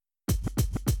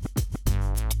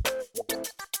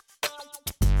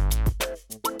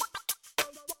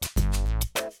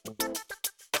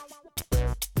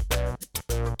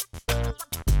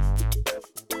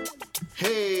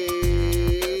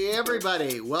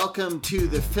everybody. Welcome to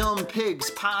the Film Pigs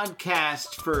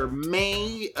podcast for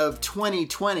May of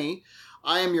 2020.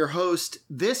 I am your host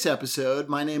this episode.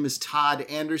 My name is Todd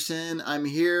Anderson. I'm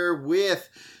here with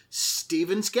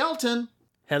Steven Skelton.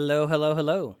 Hello, hello,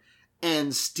 hello.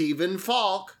 And Stephen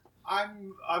Falk.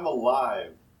 I'm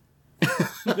alive.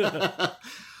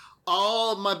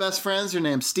 All my best friends are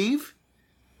named Steve.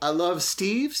 I love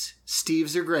Steves.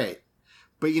 Steves are great.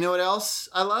 But you know what else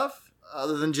I love,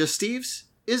 other than just Steves?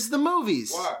 Is the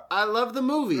movies. What? I love the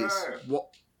movies.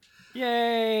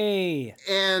 Yay!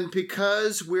 And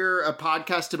because we're a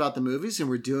podcast about the movies and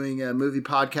we're doing a movie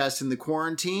podcast in the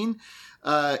quarantine,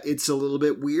 it's a little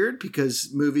bit weird because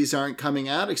movies aren't coming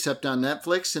out except on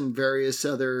Netflix and various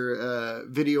other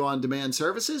video on demand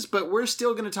services. But we're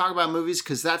still going to talk about movies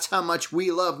because that's how much we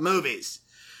love movies.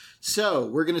 So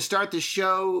we're going to start the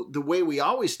show the way we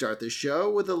always start the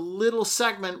show, with a little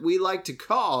segment we like to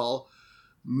call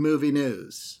Movie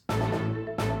News.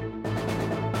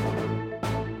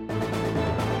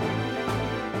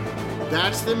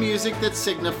 That's the music that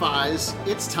signifies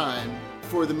it's time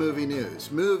for the movie news.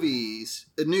 Movies,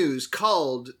 news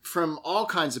culled from all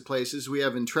kinds of places. We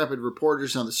have intrepid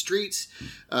reporters on the streets.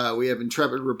 We have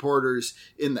intrepid reporters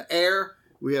in the air.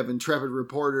 We have intrepid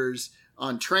reporters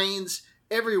on trains.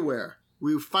 Everywhere.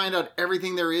 We find out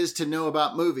everything there is to know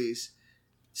about movies.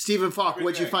 Stephen Falk,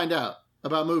 what'd you find out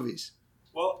about movies?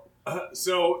 Well,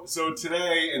 so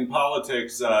today in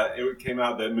politics, it came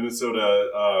out that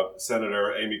Minnesota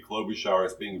Senator Amy Klobuchar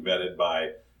is being vetted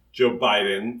by Joe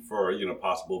Biden for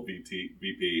possible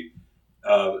VP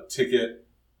ticket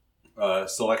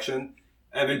selection,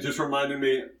 and it just reminded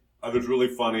me of this really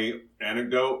funny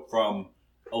anecdote from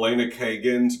Elena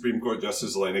Kagan, Supreme Court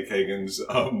Justice Elena Kagan's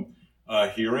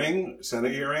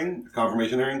Senate hearing,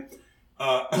 confirmation hearing.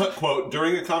 Quote,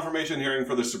 during a confirmation hearing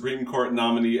for the Supreme Court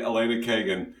nominee Elena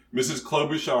Kagan, Mrs.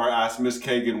 Klobuchar asked Ms.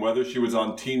 Kagan whether she was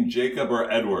on Team Jacob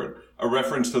or Edward, a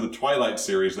reference to the Twilight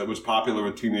series that was popular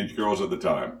with teenage girls at the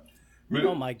time.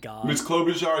 Oh my God. Ms.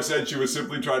 Klobuchar said she was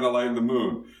simply trying to lighten the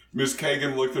mood. Ms.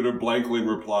 Kagan looked at her blankly and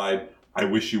replied, I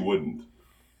wish you wouldn't.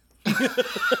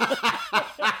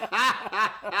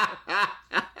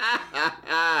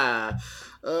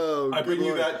 Oh, I bring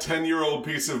you that 10-year-old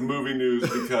piece of movie news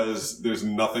because there's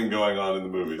nothing going on in the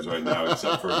movies right now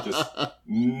except for just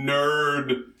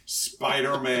nerd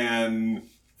Spider-Man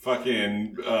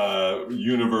fucking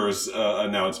universe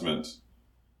announcement.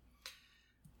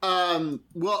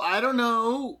 Well, I don't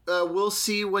know. We'll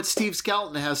see what Steve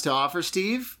Skelton has to offer.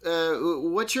 Steve,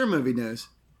 what's your movie news?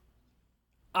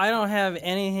 I don't have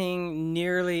anything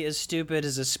nearly as stupid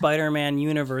as a Spider-Man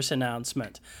universe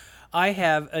announcement. I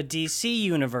have a DC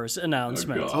Universe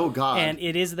announcement. Oh, God. And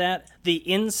it is that the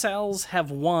incels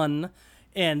have won,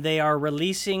 and they are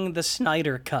releasing the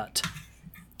Snyder Cut.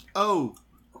 Oh,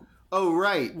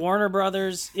 right. Warner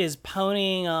Brothers is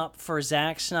ponying up for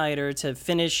Zack Snyder to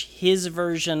finish his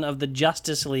version of the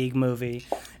Justice League movie,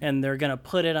 and they're going to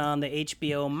put it on the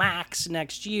HBO Max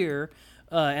next year,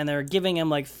 and they're giving him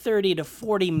like $30 to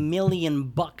 $40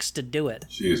 million to do it.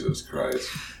 Jesus Christ.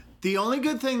 The only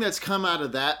good thing that's come out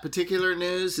of that particular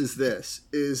news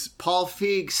is Paul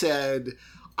Feig said,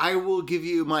 I will give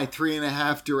you my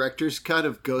 3.5 director's cut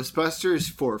of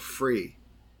Ghostbusters for free.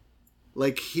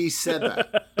 Like, he said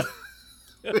that.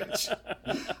 Which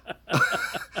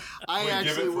I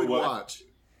actually would watch.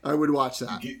 I would watch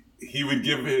that. He would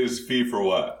give his fee for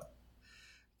what?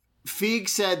 Feig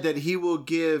said that he will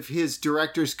give his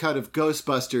director's cut of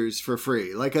Ghostbusters for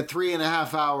free. Like a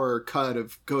 3.5 hour cut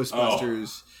of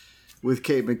Ghostbusters. With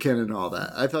Kate McKinnon and all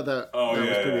that. I thought that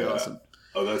was pretty awesome.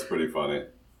 Oh, that's pretty funny.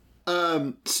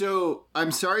 So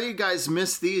I'm sorry you guys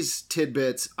missed these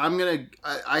tidbits.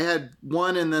 I had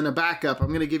one and then a backup. I'm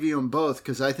going to give you them both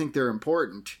because I think they're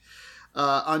important.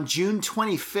 On June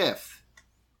 25th,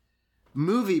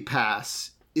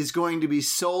 MoviePass is going to be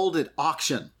sold at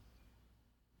auction.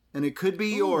 And it could be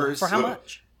yours. For how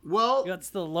much? Well,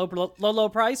 that's the low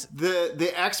price.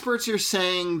 The experts are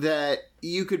saying that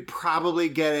you could probably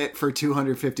get it for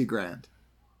 $250,000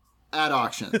 at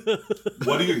auction.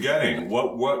 What are you getting?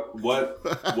 What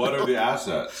are the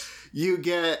assets? You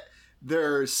get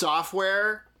their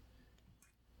software.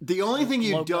 The only thing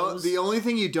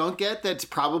you don't get that's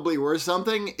probably worth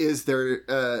something is their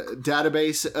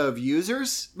database of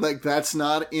users. Like, that's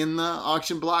not in the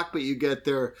auction block, but you get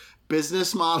their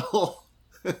business model.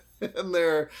 And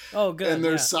their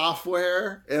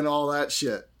software and all that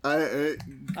shit. I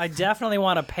definitely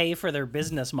want to pay for their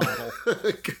business model.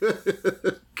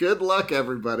 Good luck,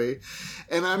 everybody.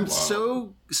 And I'm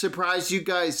so surprised you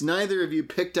guys, neither of you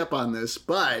picked up on this,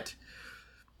 but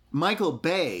Michael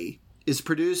Bay is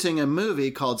producing a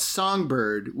movie called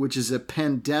Songbird, which is a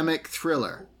pandemic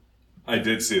thriller. I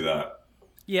did see that.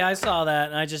 Yeah, I saw that,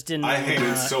 and I just didn't. I hate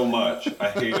it so much. I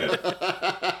hate it.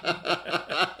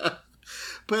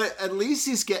 But at least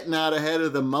he's getting out ahead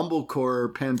of the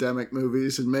mumblecore pandemic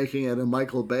movies and making it a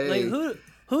Michael Bay. Like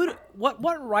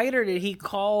what writer did he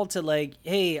call to like,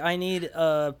 hey, I need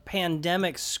a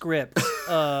pandemic script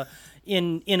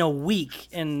in a week?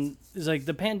 And it's like,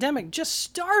 the pandemic just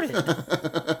started.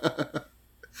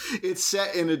 It's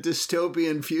set in a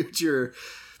dystopian future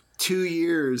 2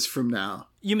 years from now.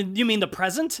 You mean the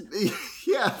present?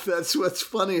 Yeah, that's what's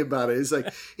funny about it. It's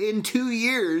like, in 2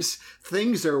 years,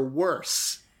 things are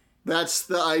worse. That's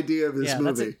the idea of this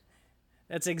movie.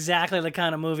 That's exactly the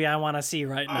kind of movie I want to see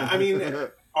right now. I mean,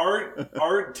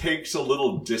 art takes a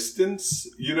little distance,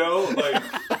 you know? Like,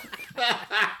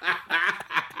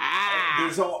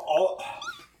 there's all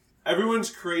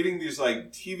everyone's creating these,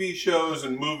 like, TV shows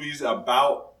and movies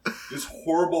about this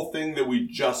horrible thing that we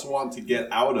just want to get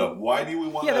out of. Why do we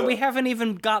want to... Yeah, that we haven't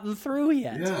even gotten through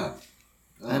yet. Yeah.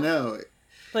 I know.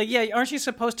 Like, yeah, aren't you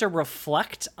supposed to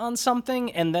reflect on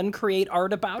something and then create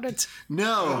art about it?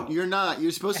 No, you're not.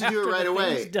 You're supposed to do it right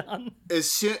away. Done.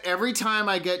 Every time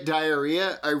I get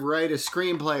diarrhea, I write a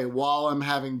screenplay while I'm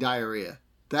having diarrhea.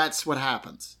 That's what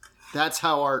happens. That's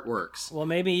how art works. Well,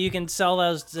 maybe you can sell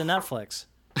those to Netflix.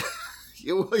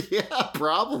 Yeah,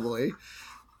 probably.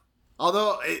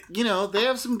 Although, you know, they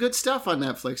have some good stuff on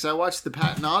Netflix. I watched the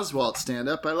Patton Oswalt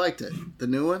stand-up. I liked it. The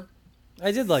new one.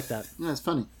 I did like that. Yeah, it's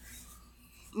funny.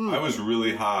 I was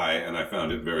really high, and I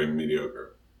found it very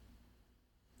mediocre.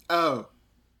 Oh.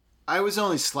 I was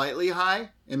only slightly high,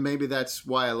 and maybe that's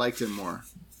why I liked it more.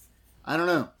 I don't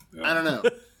know. Yeah. I don't know.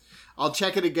 I'll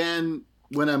check it again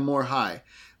when I'm more high.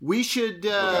 We should,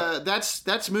 Okay.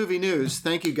 That's movie news.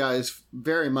 Thank you guys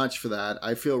very much for that.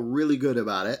 I feel really good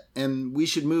about it. And we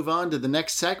should move on to the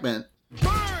next segment.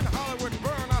 Burn, Hollywood,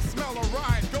 burn. I smell a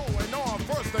riot going on.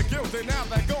 First they're guilty, now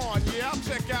they're gone. Yeah, I'll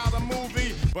check out a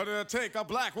movie, but it'll take a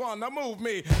black one to move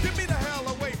me. Get me the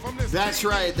hell away from this. That's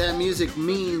right. That music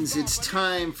means it's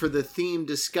time for the theme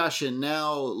discussion.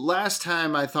 Now, last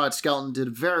time I thought Skelton did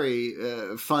a very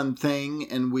fun thing,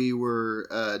 and we were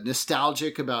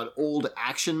nostalgic about old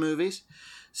action movies.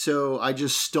 So I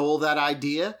just stole that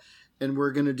idea, and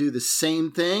we're going to do the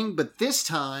same thing, but this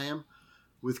time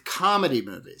with comedy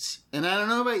movies. And I don't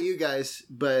know about you guys,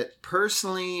 but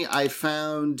personally, I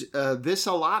found this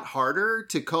a lot harder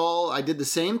to call. I did the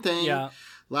same thing. Yeah.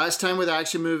 Last time with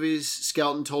action movies,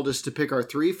 Skelton told us to pick our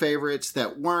 3 favorites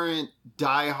that weren't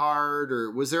Die Hard, or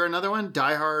was there another one?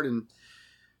 Die Hard. And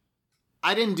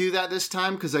I didn't do that this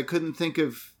time because I couldn't think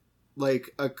of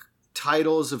like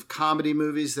titles of comedy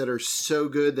movies that are so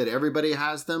good that everybody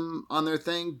has them on their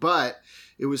thing. But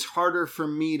it was harder for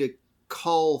me to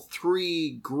cull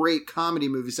 3 great comedy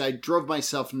movies. I drove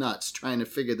myself nuts trying to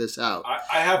figure this out.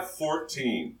 I have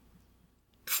 14.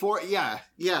 Yeah.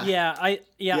 I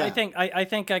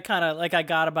think I kind of like I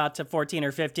got about to 14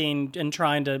 or 15 and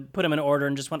trying to put them in order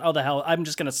and just went, oh the hell, I'm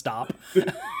just gonna stop.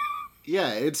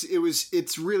 Yeah,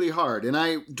 it's really hard, and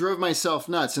I drove myself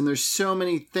nuts. And there's so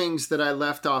many things that I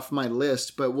left off my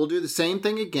list, but we'll do the same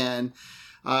thing again.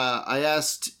 I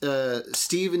asked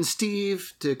Steve and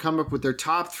Steve to come up with their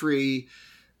top 3,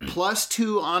 plus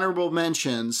 2 honorable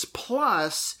mentions,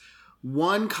 plus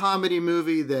 1 comedy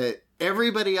movie that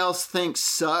everybody else thinks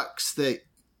sucks that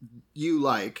you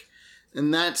like.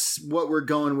 And that's what we're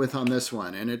going with on this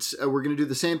one. And it's we're going to do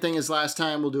the same thing as last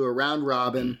time. We'll do a round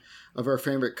robin of our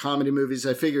favorite comedy movies.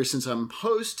 I figure since I'm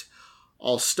host,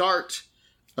 I'll start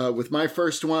with my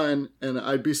first one. And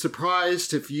I'd be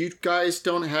surprised if you guys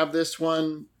don't have this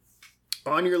one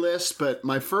on your list. But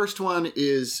my first one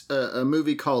is a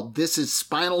movie called This Is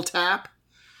Spinal Tap.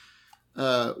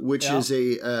 Which is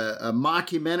a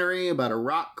mockumentary about a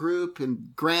rock group.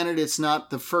 And granted, it's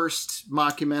not the first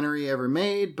mockumentary ever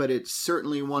made, but it's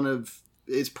certainly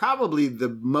it's probably the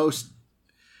most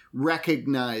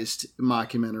recognized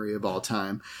mockumentary of all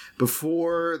time.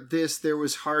 Before this, there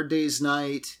was Hard Day's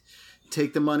Night,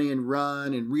 Take the Money and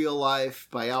Run, and Real Life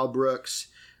by Al Brooks.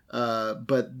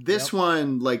 But this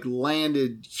one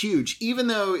landed huge, even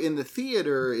though in the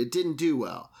theater it didn't do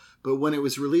well. But when it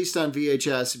was released on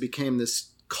VHS, it became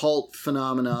this cult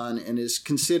phenomenon and is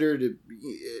considered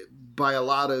by a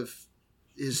lot of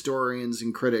historians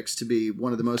and critics to be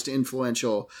one of the most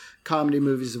influential comedy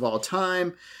movies of all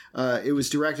time. It was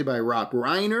directed by Rob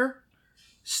Reiner,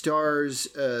 stars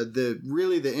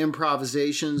the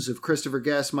improvisations of Christopher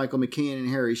Guest, Michael McKean, and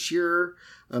Harry Shearer,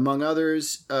 among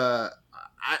others.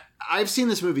 I've seen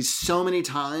this movie so many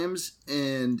times,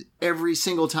 and every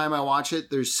single time I watch it,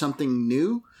 there's something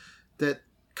new that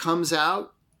comes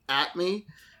out at me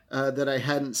that I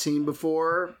hadn't seen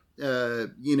before.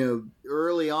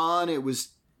 Early on, it was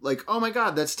like, oh my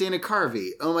God, that's Dana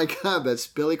Carvey. Oh my God, that's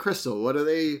Billy Crystal. What are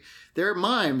they? They're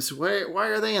mimes. Why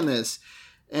are they in this?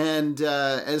 And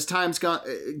as time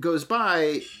goes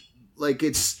by, like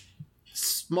it's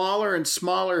smaller and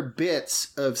smaller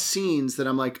bits of scenes that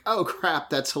I'm like, oh crap,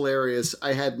 that's hilarious.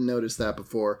 I hadn't noticed that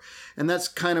before. And that's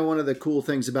kind of one of the cool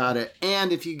things about it.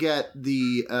 And if you get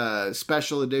the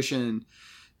special edition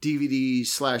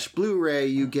DVD/Blu-ray,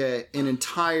 you get an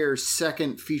entire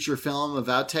second feature film of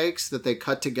outtakes that they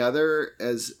cut together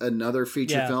as another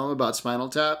feature film about Spinal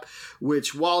Tap,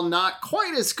 which, while not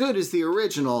quite as good as the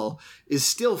original, is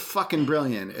still fucking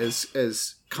brilliant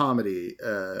as comedy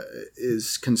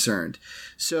is concerned.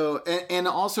 So, and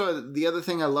also the other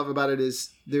thing I love about it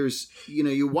is there's,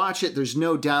 you watch it, there's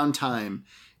no downtime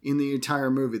in the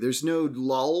entire movie. There's no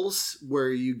lulls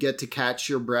where you get to catch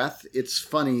your breath. It's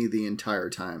funny the entire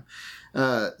time.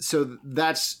 So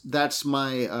that's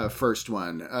my first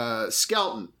one.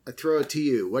 Skelton, I throw it to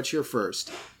you. What's your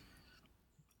first?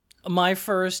 My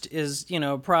first is,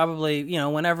 probably,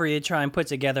 whenever you try and put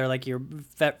together like your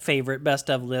favorite best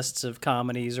of lists of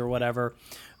comedies or whatever,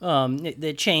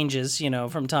 it changes,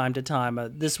 from time to time.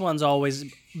 This one's always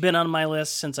been on my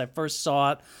list since I first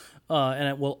saw it. And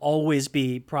it will always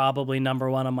be probably number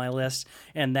one on my list,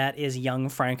 and that is Young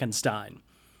Frankenstein.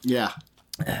 Yeah.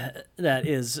 That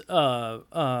is,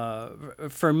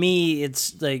 for me,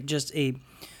 it's like just a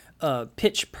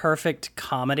pitch perfect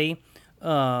comedy,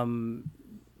 and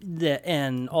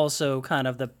also kind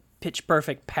of the pitch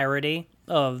perfect parody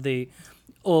of the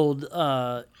old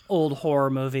horror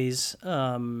movies,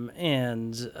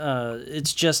 and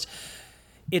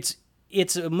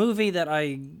it's a movie that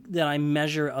I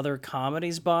measure other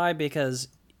comedies by because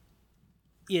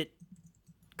it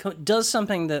does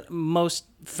something that most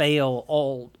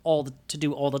fail to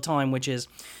do all the time, which is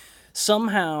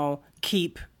somehow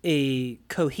keep a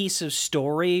cohesive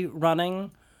story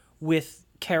running with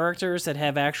characters that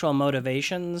have actual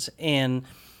motivations and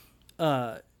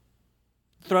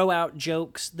throw out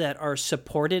jokes that are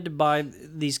supported by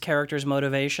these characters'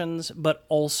 motivations, but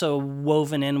also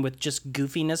woven in with just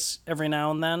goofiness every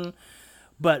now and then,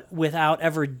 but without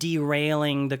ever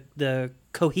derailing the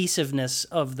cohesiveness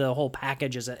of the whole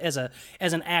package as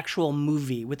an actual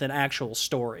movie with an actual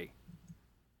story.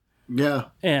 Yeah,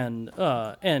 and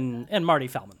Marty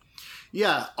Feldman.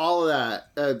 Yeah, all of that,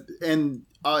 and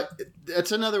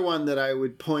that's another one that I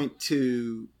would point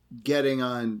to getting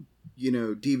on,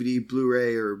 DVD,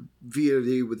 Blu-ray, or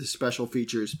VOD with the special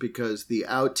features, because the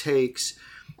outtakes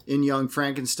in Young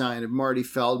Frankenstein of Marty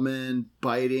Feldman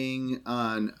biting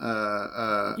on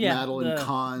Madeline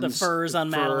Kahn's the furs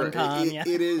on Madeline Kahn.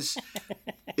 It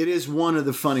is one of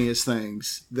the funniest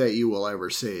things that you will ever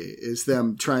see, is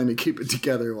them trying to keep it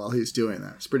together while he's doing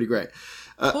that. It's pretty great.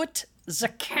 Put the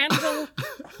candle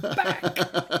back.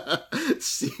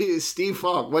 Steve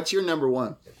Falk, what's your number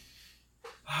one?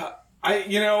 I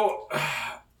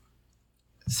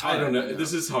don't know.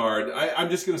 This is hard.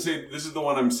 I'm just going to say this is the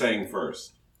one I'm saying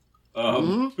first.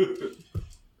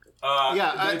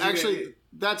 Actually,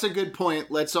 that's a good point.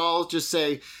 Let's all just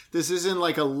say this isn't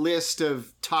like a list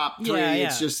of top three. Yeah.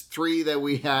 It's just three that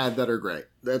we had that are great.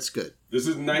 That's good. This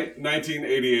is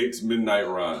 1988's Midnight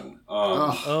Run.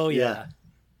 Yeah.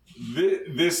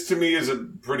 This to me is a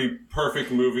pretty perfect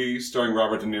movie starring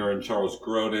Robert De Niro and Charles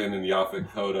Grodin and Yaphet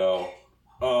Kotto.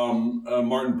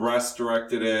 Martin Brest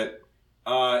directed it.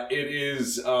 It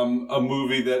is a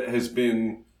movie that has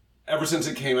been, ever since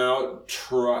it came out,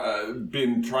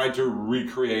 been tried to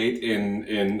recreate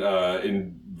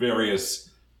in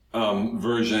various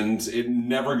versions. It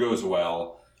never goes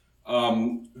well.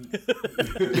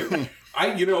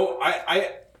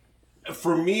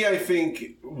 For me, I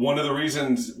think one of the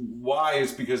reasons why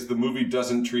is because the movie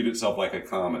doesn't treat itself like a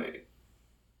comedy.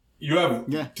 You have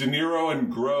De Niro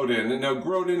and Grodin. And now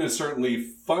Grodin is certainly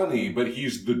funny, but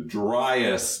he's the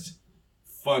driest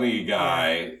funny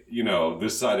guy,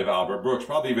 this side of Albert Brooks,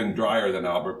 probably even drier than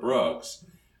Albert Brooks.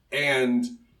 And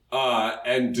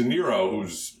De Niro,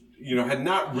 who's, had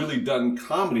not really done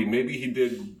comedy. Maybe he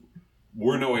did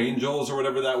We're No Angels or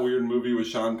whatever that weird movie with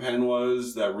Sean Penn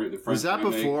was. The French was that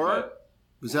remake, before?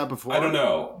 Was that before? I don't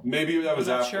know. Maybe that was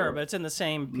I'm not after. sure, but it's in the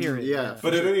same period. Yeah.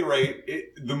 But at any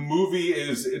rate, the movie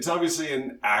it's obviously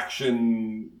an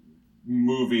action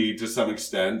movie to some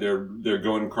extent. They're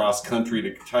going cross country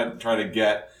to try to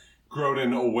get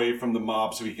Grodin away from the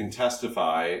mob so he can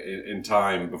testify in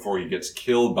time before he gets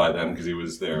killed by them because he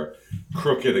was their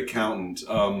crooked accountant.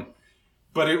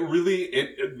 But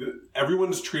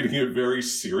everyone's treating it very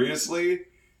seriously.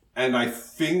 And I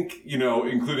think,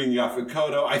 including Yaphet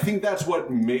Kotto, I think that's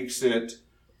what makes it,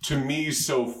 to me,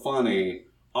 so funny.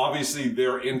 Obviously,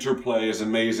 their interplay is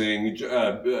amazing.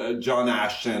 John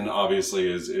Ashton,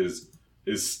 obviously, is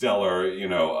stellar,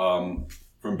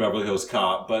 from Beverly Hills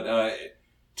Cop. But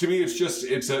to me,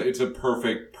 it's a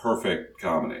perfect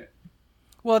comedy.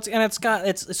 Well,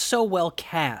 it's so well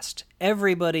cast.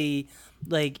 Everybody,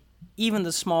 like, even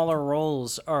the smaller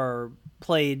roles are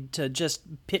played to just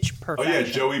pitch perfection. Oh yeah,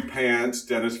 Joey Pants,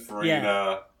 Dennis Farina.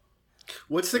 Yeah.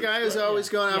 What's the guy who's always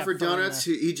going out for Farina. donuts?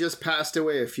 He just passed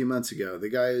away a few months ago. The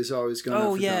guy who's always going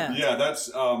out for donuts. Yeah, that's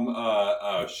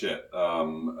I'll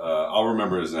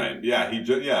remember his name. Yeah, he was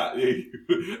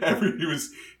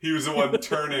the one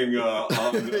turning on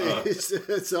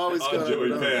it's always on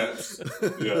Joey Pants.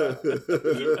 Yeah.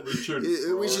 Richard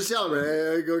we should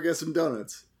celebrate. Go get some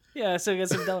donuts. Yeah, so get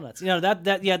some donuts.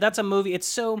 That's a movie. It's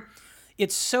so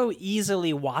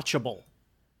easily watchable.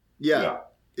 Yeah.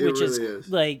 Which really is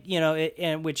like,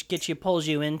 and which pulls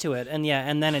you into it,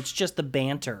 and then it's just the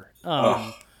banter.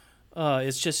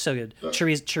 It's just so good.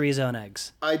 Chorizo and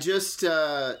eggs. I just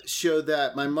showed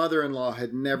that my mother-in-law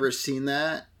had never seen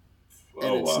that,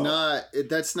 and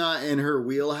that's not in her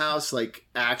wheelhouse. Like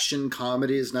action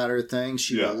comedy is not her thing.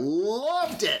 She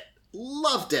loved it.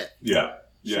 Yeah,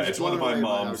 it's one of my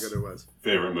mom's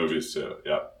favorite movies too.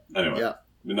 Yeah. Anyway,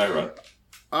 Midnight Run.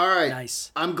 All right.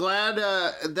 Nice. I'm glad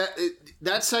that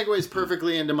segues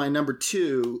perfectly into my number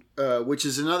 2, which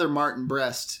is another Martin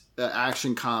Brest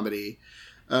action comedy,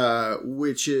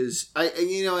 which is and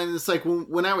it's like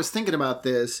when I was thinking about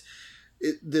this,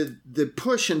 the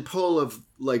push and pull of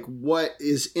like what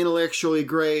is intellectually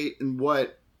great and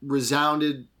what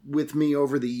resounded with me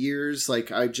over the years, like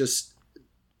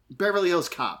Beverly Hills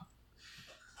Cop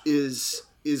is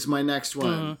my next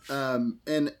one. Mm-hmm.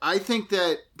 And I think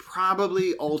that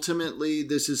probably ultimately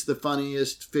this is the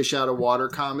funniest fish out of water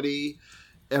comedy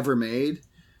ever made.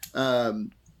 I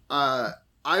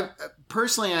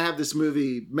have this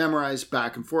movie memorized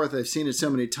back and forth. I've seen it so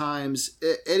many times.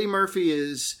 Eddie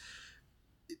Murphy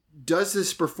does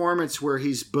this performance where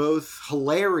he's both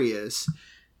hilarious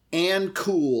and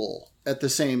cool at the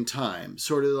same time,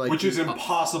 sort of like, which is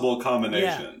impossible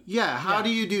combination. Yeah. How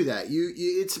do you do that?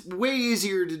 It's way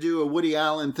easier to do a Woody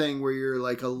Allen thing where you're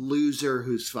like a loser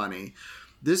who's funny.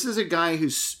 This is a guy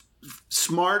who's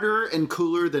smarter and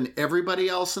cooler than everybody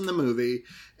else in the movie,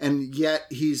 and yet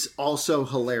he's also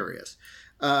hilarious.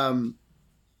 The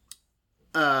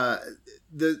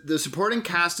supporting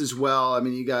cast as well. I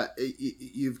mean,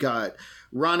 you've got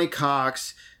Ronnie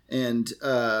Cox. And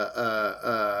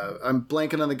I'm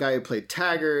blanking on the guy who played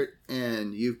Taggart,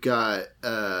 and you've got it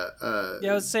was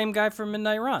the same guy from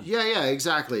Midnight Run. Yeah,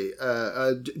 exactly.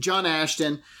 John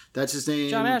Ashton, that's his name.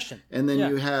 John Ashton. And then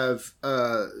you have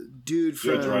dude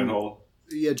from Judge Reinhold.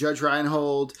 Yeah, Judge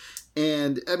Reinhold.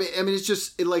 And I mean, it's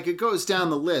just it goes down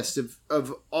the list of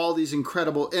all these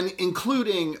incredible, and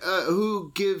including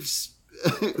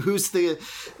who's the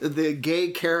gay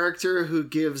character who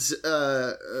gives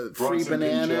free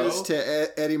bananas to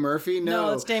Eddie Murphy?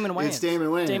 No, it's Damon Wayans. It's Damon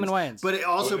Wayans. But it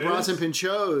also Bronson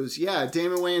Pinchot's. Yeah,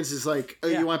 Damon Wayans is like,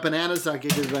 you want bananas? I'll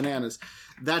give you bananas.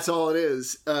 That's all it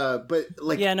is. But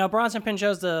like, Bronson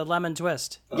Pinchot's the lemon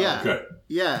twist.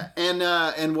 Yeah,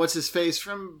 and what's his face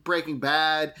from Breaking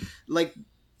Bad? Like,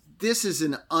 this is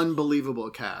an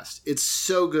unbelievable cast. It's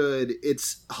so good.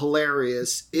 It's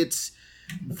hilarious. It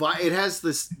has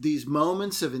these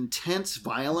moments of intense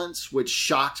violence, which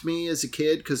shocked me as a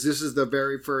kid because this is the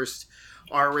very first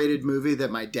R-rated movie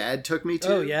that my dad took me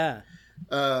to. Oh yeah.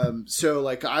 So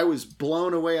like I was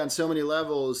blown away on so many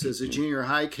levels as a junior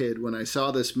high kid when I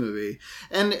saw this movie,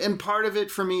 and part of it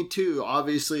for me too,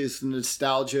 obviously, is the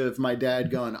nostalgia of my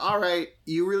dad going, "All right,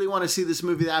 you really want to see this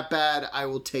movie that bad? I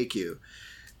will take you."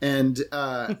 And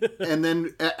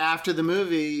then after the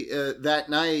movie that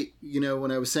night,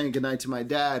 when I was saying goodnight to my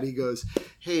dad, he goes,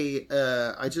 "Hey,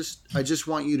 I just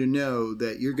want you to know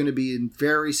that you're going to be in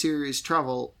very serious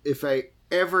trouble if I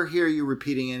ever hear you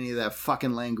repeating any of that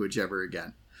fucking language ever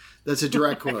again." That's a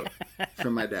direct quote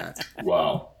from my dad.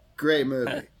 Wow, great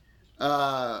movie.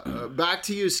 Back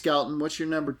to you, Skelton. What's your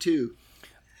number 2?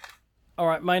 All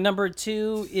right, my number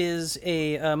 2 is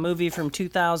a movie from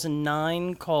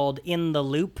 2009 called In the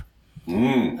Loop.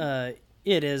 It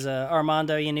is a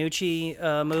Armando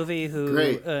Iannucci movie,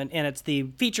 and it's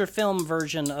the feature film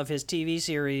version of his TV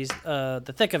series,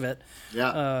 The Thick of It,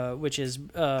 which is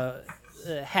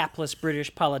hapless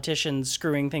British politicians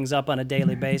screwing things up on a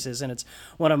daily basis, and it's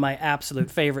one of my absolute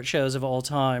favorite shows of all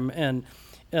time. And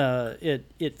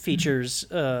it features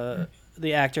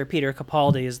the actor Peter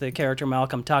Capaldi as the character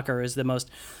Malcolm Tucker, is the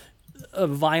most a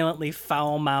violently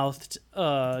foul-mouthed,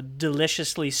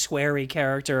 deliciously sweary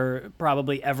character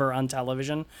probably ever on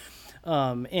television.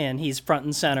 And he's front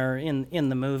and center in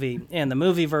the movie. And the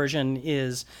movie version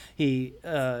is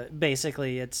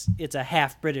basically it's a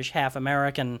half British, half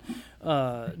American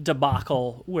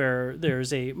debacle where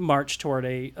there's a march toward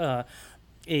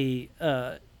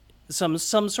some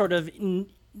sort of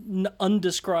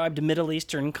undescribed Middle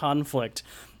Eastern conflict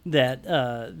that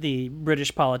the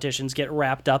British politicians get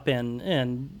wrapped up in,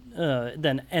 and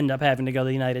then end up having to go to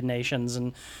the United Nations,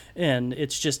 and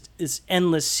it's just this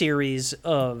endless series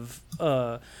of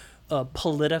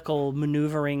political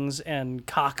maneuverings and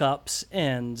cock-ups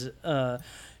and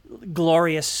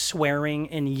glorious swearing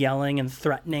and yelling and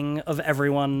threatening of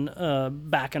everyone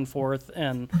back and forth,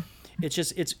 and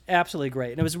it's absolutely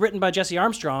great. And it was written by Jesse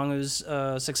Armstrong, who's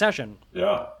Succession.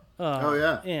 Yeah.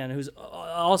 And who's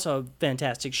also a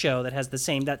fantastic show that has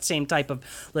that same type of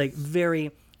like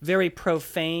very, very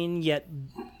profane yet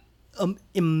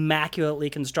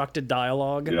immaculately constructed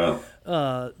dialogue.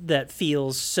 That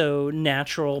feels so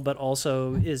natural, but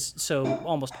also is so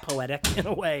almost poetic in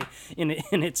a way in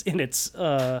its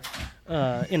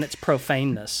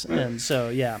profaneness. And so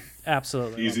yeah,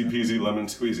 absolutely. Easy peasy lemon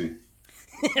squeezy.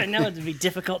 I know it'd be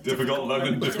difficult. Difficult.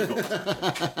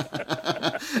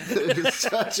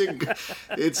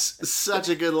 It's such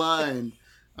a good line.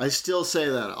 I still say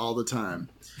that all the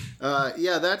time.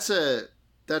 Yeah, that's a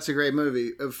great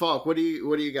movie. Falk, what do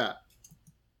you got?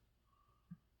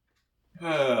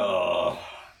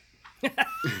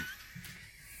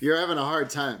 You're having a hard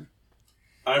time.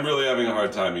 I'm really having a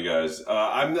hard time, you guys.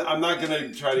 I'm not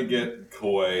gonna try to get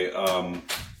coy.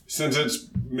 Since it's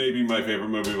maybe my favorite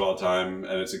movie of all time,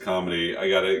 and it's a comedy, I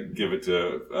gotta give it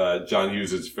to John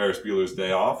Hughes' Ferris Bueller's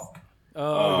Day Off.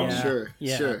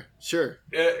 Sure.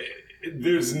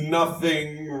 There's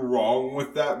nothing wrong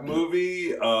with that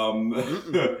movie.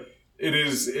 It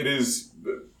is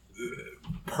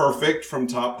perfect from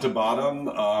top to bottom.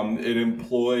 It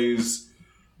employs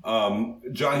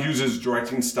John Hughes'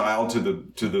 directing style to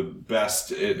the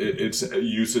best its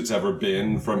use it's ever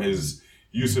been, from his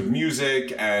use of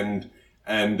music and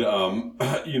sort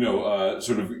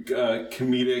of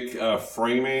comedic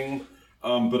framing,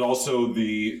 but also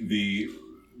the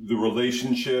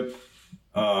relationship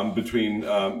between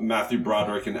Matthew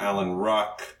Broderick and Alan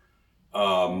Ruck,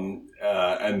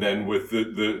 and then with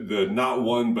the not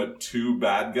one but two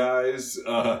bad guys,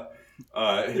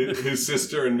 his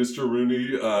sister and Mr.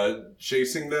 Rooney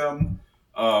chasing them.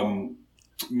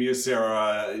 Mia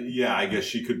Sara, yeah, I guess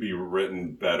she could be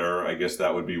written better. I guess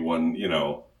that would be one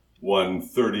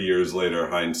 30 years later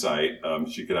hindsight.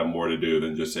 She could have more to do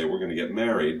than just say, we're going to get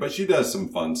married. But she does some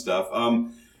fun stuff.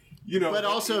 But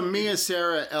also Mia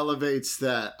Sara elevates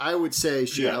that. I would say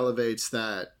she elevates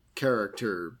that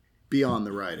character beyond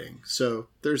the writing. So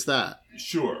there's that.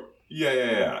 Sure.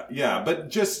 Yeah. But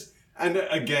just... And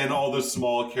again, all the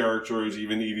small characters,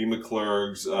 even Edie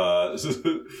McClurg's as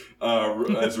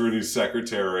Rooney's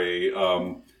secretary,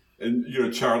 and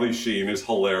Charlie Sheen is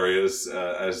hilarious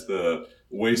as the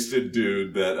wasted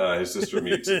dude that his sister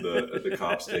meets at the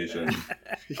cop station.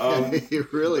 He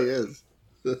really is.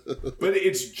 But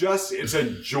it's a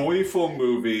joyful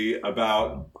movie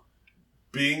about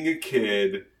being a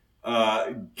kid,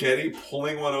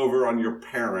 pulling one over on your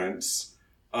parents.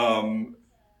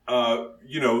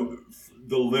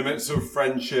 The limits of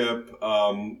friendship,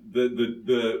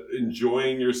 the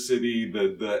enjoying your city,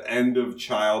 the end of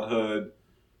childhood.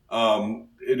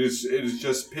 It is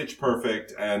just pitch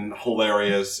perfect and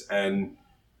hilarious and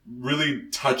really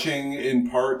touching in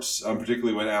parts,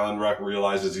 particularly when Alan Ruck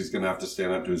realizes he's going to have to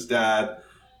stand up to his dad.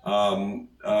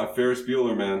 Ferris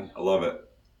Bueller, man, I love it.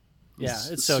 Yeah,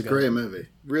 it's so good. It's a great movie.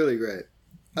 Really great.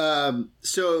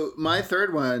 So my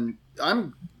third one,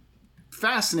 I'm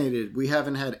fascinated we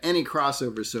haven't had any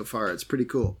crossovers so far. It's pretty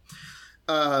cool.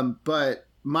 But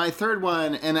my third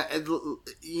one, and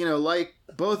like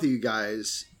both of you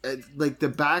guys, like the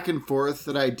back and forth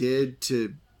that I did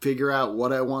to figure out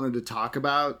what I wanted to talk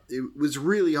about, it was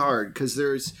really hard because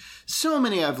there's so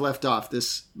many I've left off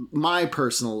my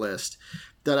personal list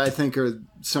that I think are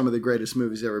some of the greatest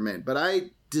movies ever made. But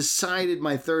I decided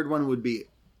my third one would be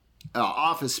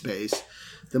Office Space,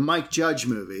 the Mike Judge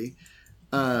movie.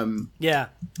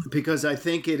 Because I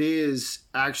think it is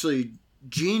actually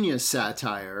genius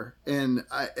satire, and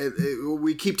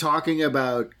we keep talking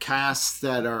about casts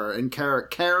that are and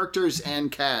characters and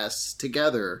casts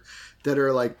together that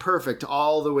are like perfect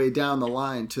all the way down the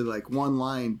line to like one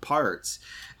line parts.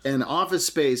 And Office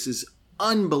Space is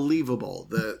unbelievable.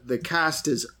 The cast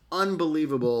is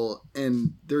unbelievable,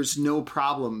 and there's no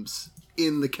problems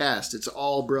in the cast. It's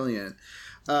all brilliant.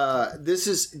 This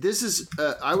is.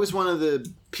 I was one of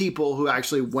the people who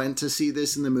actually went to see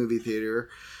this in the movie theater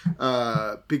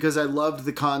because I loved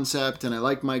the concept and I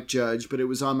liked Mike Judge, but it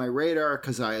was on my radar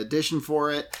because I auditioned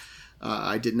for it.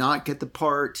 I did not get the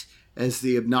part as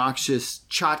the obnoxious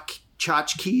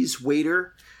tchotchkes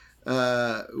waiter,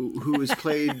 who was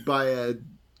played by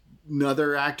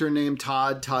another actor named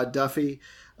Todd Duffy.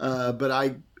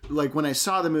 But when I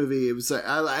saw the movie, it was like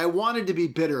I wanted to be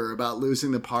bitter about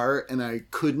losing the part, and I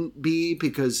couldn't be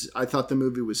because I thought the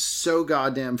movie was so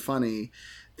goddamn funny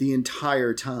the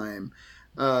entire time.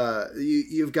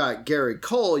 You've got Gary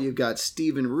Cole, you've got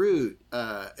Stephen Root,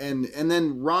 and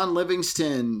then Ron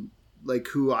Livingston,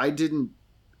 who I didn't.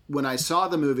 When I saw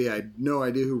the movie, I had no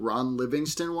idea who Ron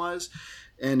Livingston was,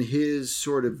 and his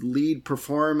sort of lead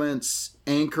performance,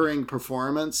 anchoring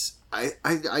performance,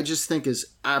 I just think is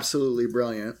absolutely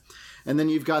brilliant. And then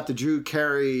you've got the Drew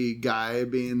Carey guy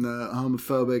being the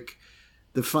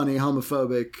funny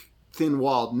homophobic,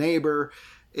 thin-walled neighbor.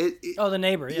 The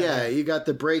neighbor, yeah. Yeah, you got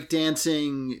the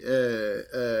breakdancing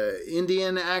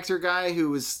Indian actor guy who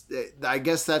was, I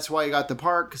guess that's why he got the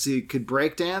part, because he could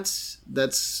breakdance.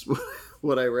 That's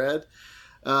what I read.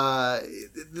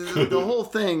 The whole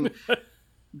thing...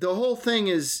 The whole thing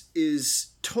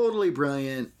is totally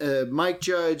brilliant. Mike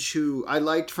Judge, who I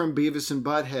liked from Beavis and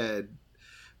Butthead,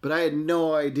 but I had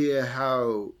no idea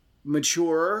how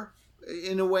mature,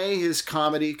 in a way, his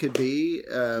comedy could be.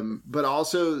 But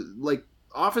also,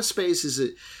 Office Space is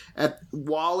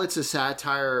while it's a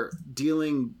satire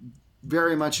dealing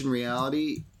very much in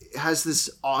reality, it has this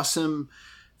awesome,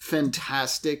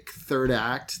 fantastic third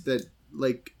act that,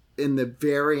 in the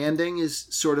very ending is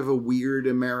sort of a weird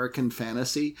American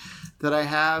fantasy that I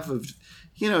have of,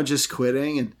 just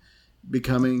quitting and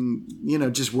becoming,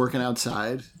 just working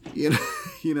outside,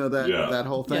 that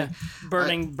whole thing. Yeah.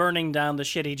 Burning down the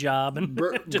shitty job and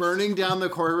burning down the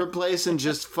corporate place and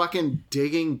just fucking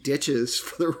digging ditches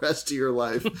for the rest of your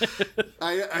life.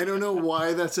 I don't know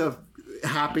why that's a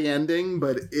happy ending,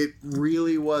 but it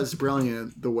really was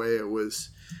brilliant the way it was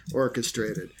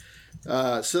orchestrated.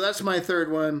 So that's my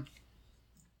third one.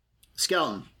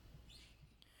 Skeleton.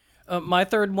 My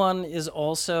third one is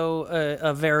also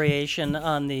a variation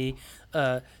on the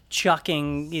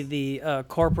chucking the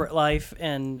corporate life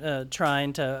and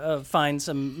trying to find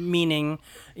some meaning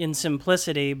in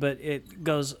simplicity, but it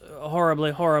goes horribly,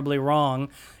 horribly wrong.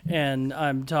 And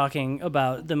I'm talking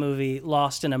about the movie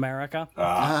Lost in America,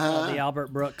 the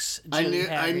Albert Brooks. I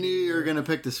knew you were going to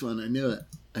pick this one. I knew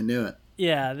it.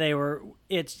 Yeah, they were.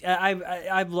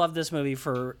 I've loved this movie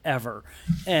forever,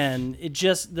 and it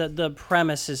just the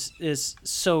premise is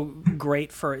so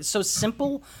great it's so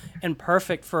simple and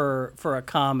perfect for a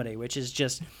comedy, which is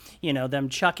just them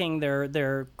chucking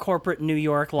their corporate New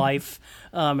York life,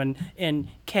 and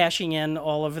cashing in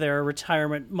all of their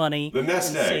retirement money, the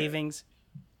nest egg savings.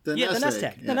 The nest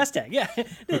egg. Yeah,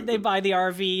 they buy the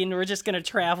RV and we're just gonna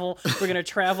travel. We're gonna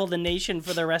travel the nation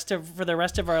for the rest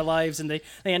of our lives, and they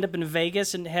end up in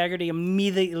Vegas, and Haggerty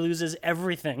immediately loses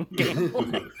everything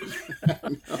gambling,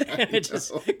 and it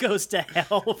just goes to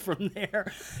hell from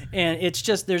there. And it's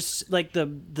just there's Brooks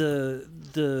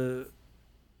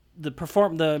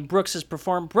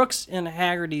and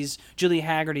Julie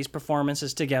Haggerty's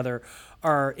performances together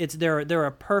they're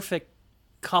a perfect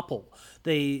couple.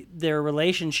 Their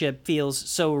relationship feels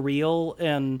so real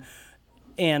and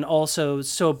also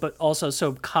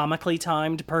so comically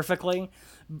timed perfectly.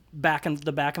 Back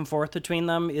and forth between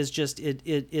them is just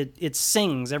it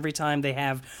sings every time they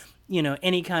have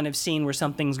any kind of scene where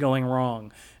something's going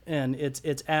wrong, and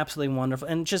it's absolutely wonderful.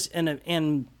 And just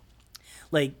and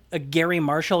like a Gary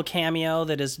Marshall cameo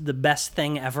that is the best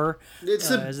thing ever.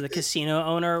 As the casino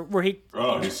owner, where he's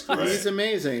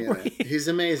amazing. He's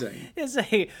amazing. It's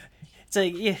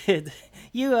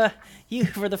you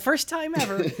for the first time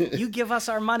ever, you give us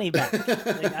our money back.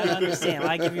 I don't understand.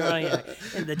 I give you money back.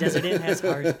 And the Desert Inn has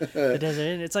heart. The Desert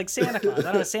Inn, it's like Santa Claus. I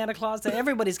don't know, Santa Claus,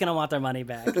 everybody's going to want their money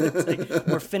back. It's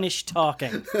we're finished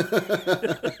talking.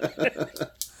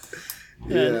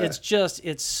 And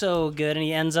it's so good. And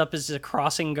he ends up as a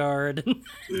crossing guard.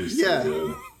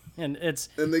 Yeah. And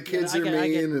the kids are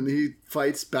mean, and he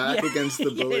fights back against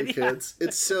the bully kids.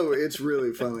 It's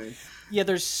really funny. Yeah,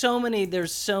 there's so many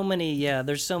bits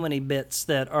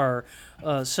that are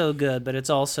so good, but it's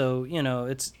also,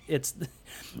 it's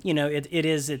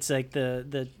like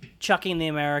the chucking the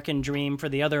American dream for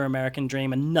the other American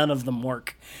dream, and none of them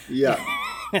work. Yeah.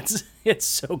 It's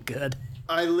so good.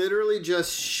 I literally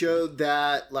just showed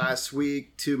that last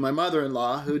week to my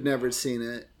mother-in-law, who'd never seen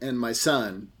it, and my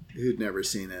son, who'd never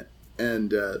seen it.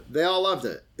 And they all loved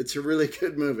it. It's a really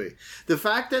good movie. The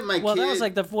fact that that was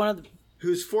like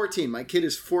who's 14. My kid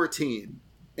is 14,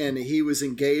 and he was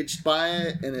engaged by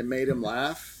it, and it made him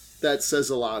laugh. That says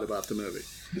a lot about the movie.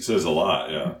 It says a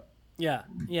lot, yeah.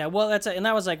 Yeah. Well, and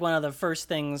that was like one of the first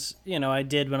things I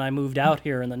did when I moved out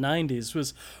here in the '90s.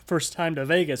 Was first time to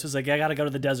Vegas. Was like I got to go to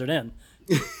the Desert Inn.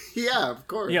 Yeah, of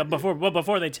course. Yeah,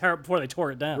 before they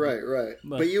tore it down. Right.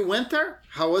 But you went there?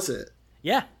 How was it?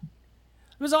 Yeah,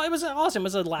 it was awesome. It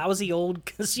was a lousy old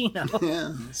casino.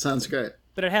 Yeah, sounds great.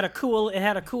 But it had a cool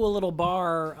little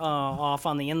bar off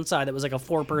on the inside that was like a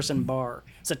 4-person bar.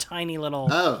 It's a tiny little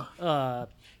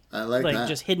I like that.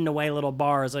 Just hidden away little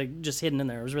bars, like just hidden in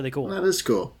there. It was really cool. That is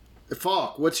cool.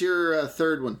 Falk, what's your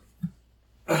third one?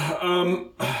 I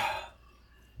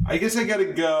guess I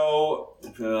gotta go.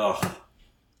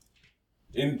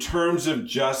 In terms of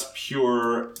just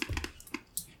pure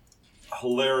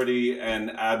hilarity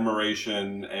and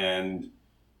admiration and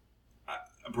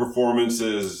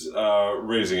performances,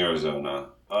 Raising Arizona.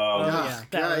 That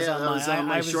was on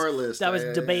my short list. I was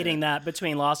debating that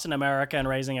between Lost in America and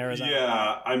Raising Arizona.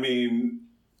 Yeah, I mean,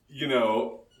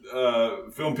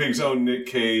 Film Pig's own Nick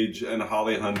Cage and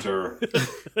Holly Hunter.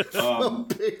 Film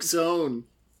Pig's own.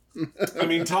 I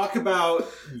mean, talk about...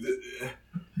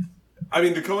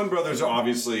 the Coen brothers are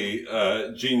obviously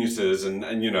geniuses, and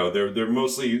they're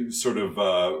mostly sort of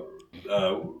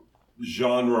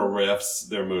genre riffs,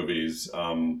 their movies.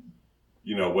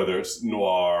 Whether it's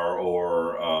noir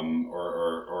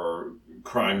or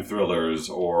crime thrillers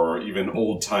or even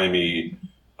old timey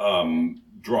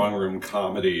drawing room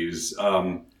comedies.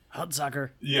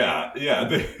 Hudsucker. Yeah,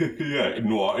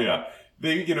 noir. Yeah,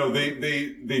 they do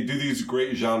these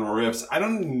great genre riffs. I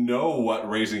don't know what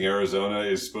Raising Arizona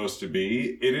is supposed to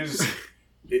be.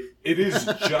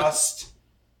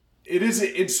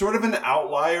 It's sort of an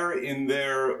outlier in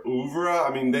their oeuvre. I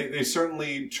mean, they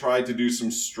certainly tried to do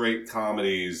some straight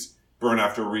comedies, Burn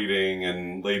After Reading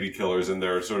and Lady Killers in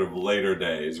their sort of later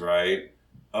days, right?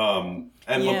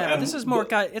 This is more.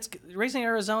 It's Raising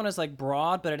Arizona is like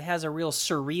broad, but it has a real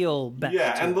surreal bent.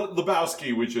 Yeah, and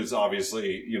Lebowski, which is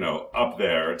obviously up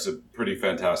there. It's a pretty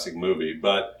fantastic movie.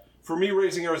 But for me,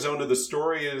 Raising Arizona, the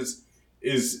story is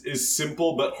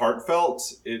simple but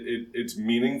heartfelt. It's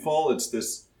meaningful. It's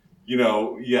this. They're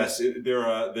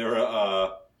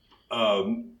a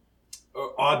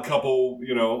odd couple,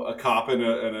 a cop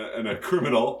and a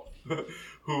criminal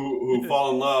who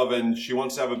fall in love, and she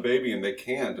wants to have a baby and they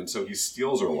can't, and so he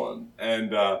steals her one.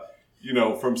 And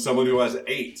from someone who has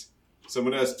 8,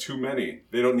 someone who has too many.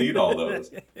 They don't need all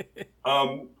those.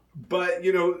 But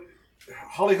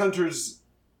Holly Hunter's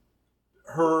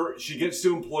she gets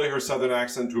to employ her Southern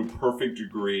accent to a perfect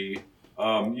degree.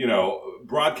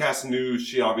 Broadcast news,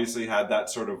 she obviously had that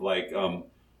sort of like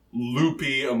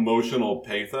loopy emotional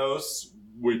pathos,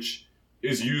 which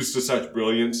is used to such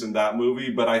brilliance in that movie.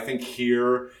 But I think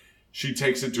here she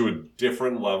takes it to a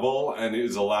different level and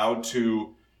is allowed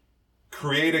to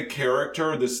create a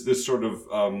character, this sort of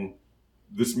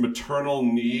this maternal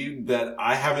need that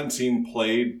I haven't seen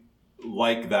played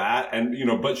like that. And,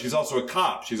 but she's also a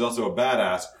cop. She's also a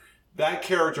badass. That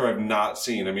character I've not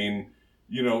seen. I mean,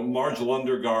 Marge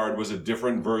Lundergaard was a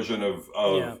different version of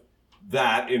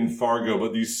that in Fargo,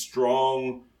 but these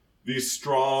strong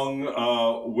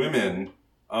women,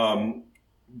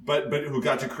 but who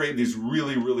got to create these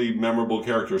really, really memorable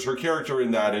characters. Her character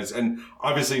in that is, and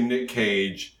obviously Nick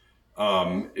Cage,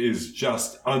 is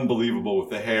just unbelievable with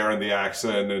the hair and the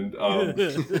accent, and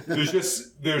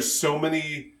there's so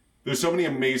many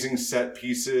amazing set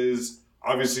pieces.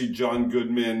 Obviously, John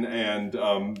Goodman and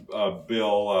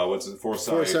Bill,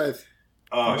 Forsyth.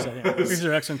 These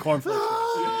are excellent cornflakes.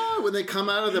 When they come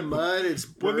out of the mud,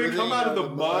 when they come out of the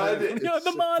mud, and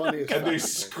they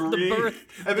scream,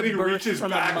 and then he reaches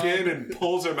back in and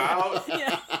pulls him out.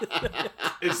 Yeah.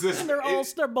 It's this. And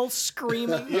they're both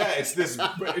screaming. Yeah, it's this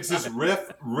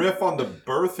riff on the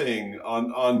birthing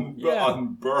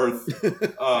on birth.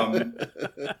 And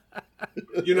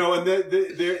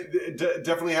there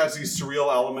definitely has these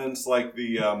surreal elements, like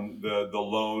the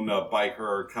lone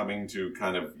biker coming to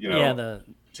kind of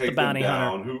take the them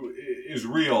down, hunter. who is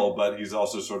real, but he's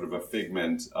also sort of a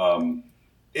figment.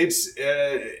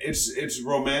 It's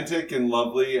romantic and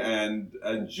lovely and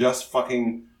just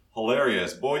fucking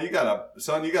hilarious. Boy, you got a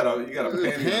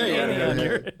panty on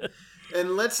here.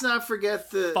 And let's not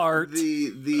forget the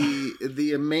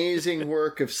amazing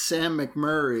work of Sam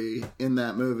McMurray in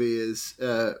that movie as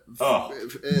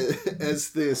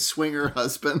the swinger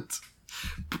husband.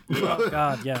 Oh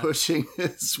God, yeah. Pushing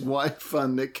his wife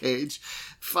on Nick Cage.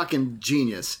 Fucking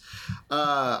genius.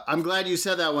 I'm glad you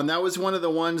said that one. That was one of the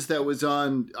ones that was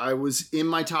on. I was in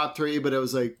my top 3, but I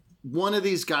was like, one of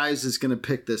these guys is going to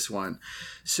pick this one.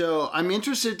 So I'm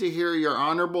interested to hear your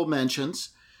honorable mentions.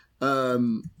 I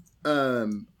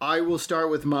will start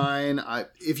with mine.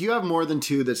 If you have more than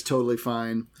two, that's totally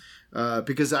fine.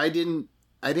 Because I didn't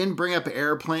bring up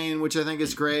Airplane, which I think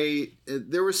is great.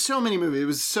 There were so many movies. It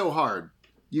was so hard.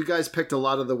 You guys picked a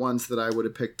lot of the ones that I would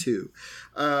have picked too.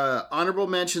 Honorable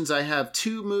mentions, I have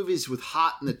two movies with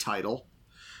hot in the title.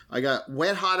 I got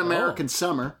Wet Hot American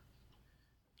Summer.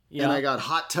 Yeah. And I got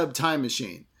Hot Tub Time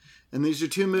Machine. And these are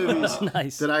two movies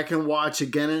nice. that I can watch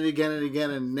again and again and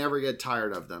again and never get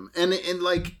tired of them. And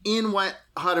like in Wet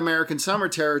Hot American Summer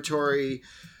territory,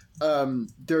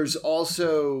 there's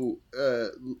also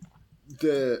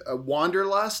the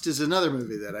Wanderlust is another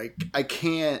movie that I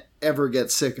can't ever get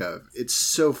sick of. It's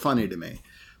so funny to me.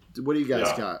 What do you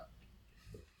guys got?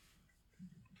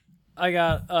 I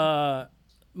got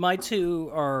my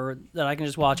two are that I can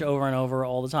just watch over and over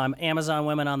all the time. Amazon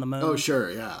Women on the Moon. Oh,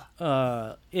 sure,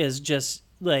 yeah. Is just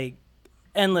like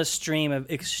endless stream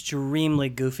of extremely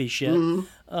goofy shit.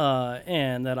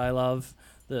 And that I love.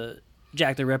 The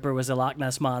Jack the Ripper was a Loch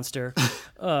Ness Monster.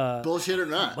 Bullshit or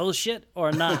not? Bullshit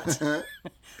or not.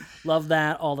 Love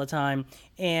that all the time.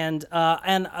 And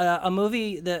a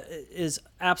movie that is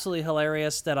absolutely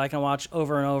hilarious that I can watch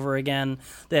over and over again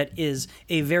that is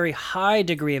a very high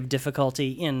degree of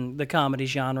difficulty in the comedy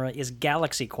genre is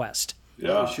Galaxy Quest.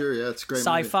 Yeah. Oh, sure, yeah, it's a great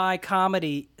Sci-fi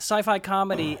comedy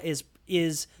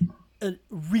is a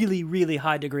really, really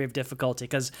high degree of difficulty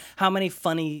because how many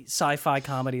funny sci-fi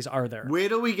comedies are there? Wait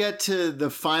till we get to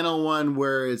the final one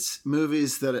where it's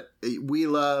movies that we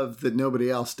love that nobody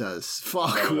else does.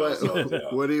 Fuck,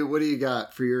 what do you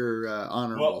got for your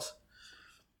honorables?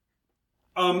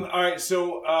 All right,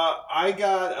 so I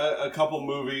got a couple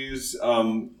movies,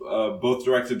 both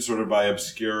directed sort of by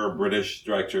obscure British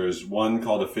directors. One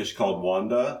called A Fish Called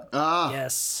Wanda. Ah,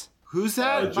 yes. Who's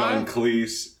that? John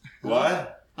Cleese.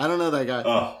 What? I don't know that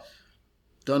guy.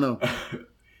 Don't know.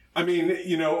 I mean,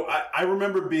 I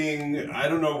remember being, I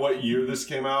don't know what year this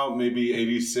came out, maybe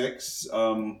 86.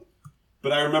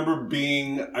 But I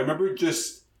remember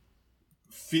just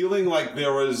feeling like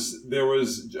there was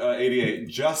 88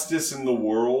 Justice in the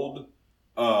World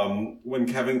when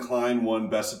Kevin Kline won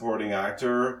Best Supporting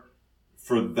Actor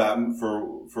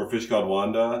for Fish Called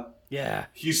Wanda. Yeah.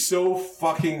 He's so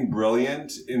fucking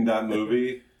brilliant in that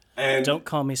movie. And don't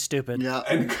call me stupid. Yeah.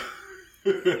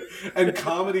 And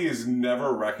comedy is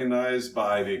never recognized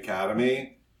by the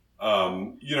Academy.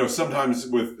 Sometimes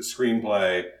with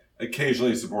screenplay,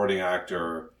 occasionally supporting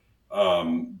actor,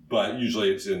 but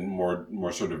usually it's in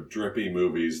more sort of drippy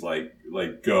movies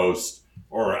like Ghost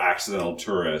or Accidental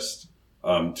Tourist.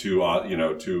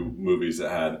 Two movies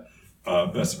that had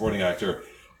Best Supporting Actor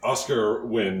Oscar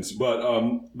wins. But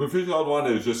Fish Called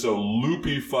Wanda is just a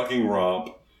loopy fucking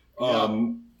romp.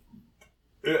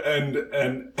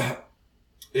 And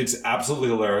it's absolutely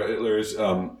hilarious.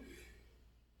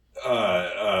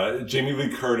 Jamie Lee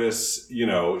Curtis,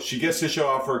 she gets to show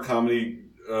off her comedy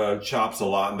chops a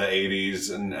lot in the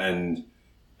 80s,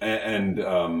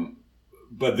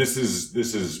 but this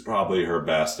is probably her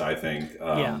best, I think.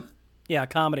 Yeah,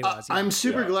 comedy-wise. Yeah. I'm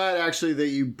super glad, actually, that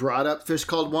you brought up Fish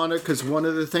Called Wanda, because one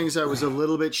of the things I was a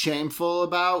little bit shameful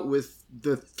about with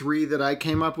the three that I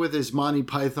came up with is Monty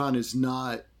Python is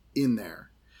not in there.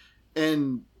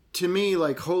 And to me,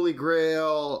 like Holy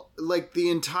Grail, like the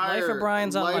entire Life of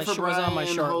Brian's on Life my, of was on my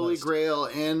Brian, short Holy list. Grail,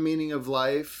 and Meaning of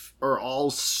Life are all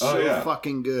so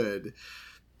fucking good.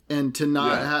 And to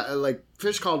not have, like,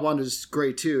 Fish Called Wanda is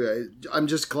great too. I'm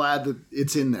just glad that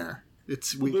it's in there.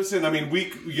 Listen, I mean, we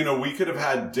could have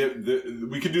had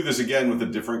we could do this again with a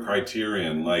different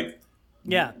criterion. Like,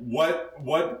 what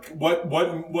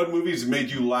movies made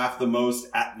you laugh the most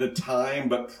at the time,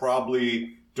 but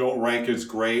probably don't rank as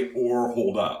great or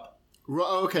hold up?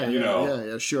 Okay,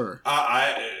 yeah, sure.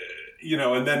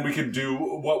 And then we could do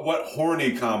what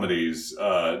horny comedies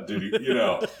did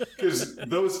you because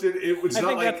those did it was I not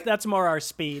think like that's more our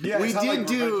speed. Yeah, we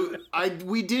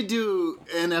did do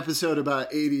an episode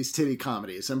about 80s titty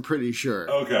comedies. I'm pretty sure.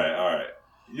 Okay, all right.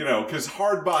 Because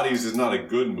Hard Bodies is not a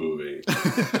good movie.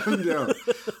 No.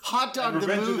 Hot Dog the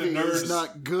movie is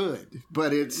not good,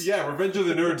 but it's... Yeah, Revenge of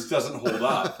the Nerds doesn't hold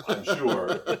up, I'm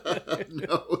sure.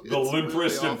 No, the Limp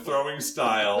Bizkit throwing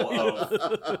style of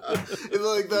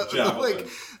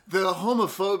the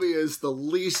homophobia is the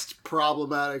least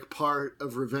problematic part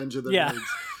of Revenge of the Nerds.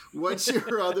 What's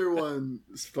your other one,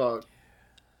 Spock?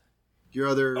 Your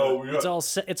other...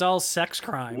 It's all sex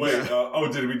crimes. Wait,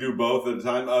 did we do both at a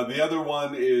time? The other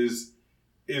one is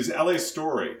LA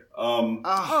Story.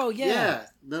 Yeah.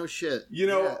 No shit.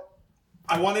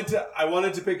 I wanted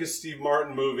to pick a Steve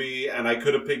Martin movie, and I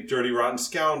could have picked Dirty Rotten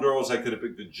Scoundrels. I could have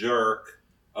picked The Jerk.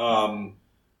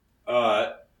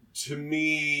 To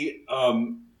me,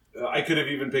 I could have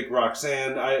even picked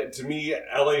Roxanne. To me,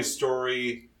 L.A.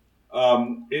 Story.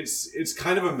 It's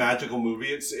kind of a magical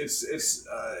movie. It's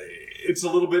a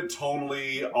little bit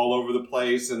tonally all over the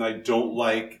place, and I don't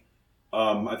like.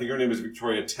 I think her name is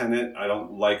Victoria Tennant. I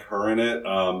don't like her in it.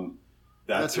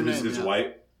 That's her name. His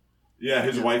wife. Yeah,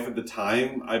 his wife at the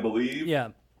time, I believe.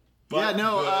 Yeah. But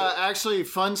actually,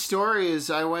 fun story is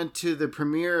I went to the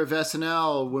premiere of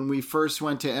SNL when we first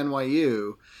went to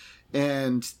NYU,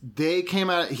 and he came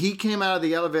out of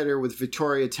the elevator with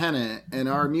Victoria Tennant, and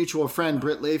our mutual friend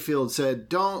Britt Layfield said,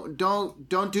 don't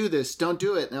do this, don't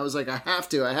do it. And I was like, I have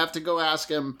to go ask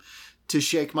him to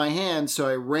shake my hand. So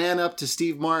I ran up to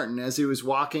Steve Martin as he was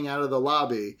walking out of the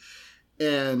lobby,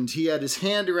 and he had his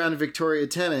hand around Victoria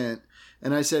Tennant,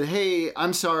 and I said, hey,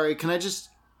 I'm sorry, can I just...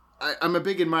 I'm a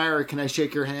big admirer. Can I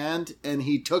shake your hand? And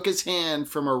he took his hand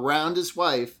from around his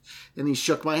wife and he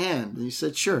shook my hand. And he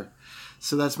said, sure.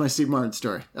 So that's my Steve Martin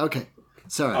story. Okay.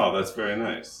 Sorry. Oh, that's very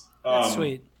nice. That's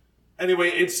sweet. Anyway,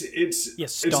 it's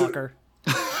stalker.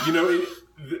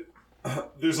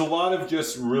 There's a lot of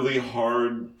just really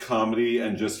hard comedy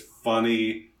and just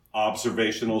funny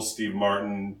observational Steve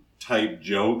Martin type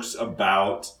jokes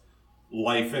about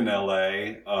life in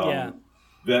LA.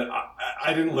 That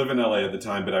I didn't live in LA at the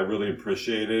time, but I really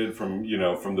appreciated from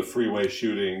the freeway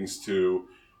shootings to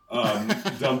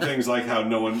dumb things like how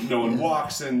no one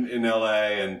walks in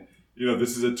LA, and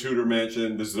this is a Tudor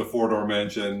mansion, this is a 4-door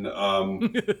mansion.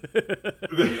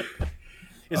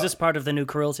 Is this part of the new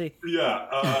cruelty? Yeah,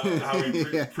 how he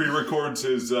pre-records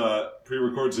his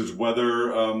weather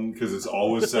because it's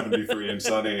always 73 and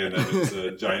sunny, and then it's a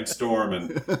giant storm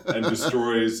and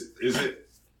destroys.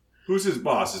 Who's his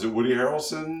boss? Is it Woody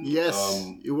Harrelson? Yes,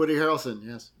 Woody Harrelson.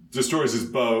 Yes, destroys his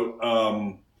boat.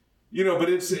 But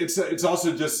it's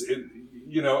also just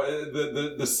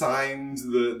the signs,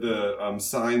 the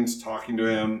signs talking to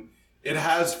him. It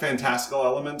has fantastical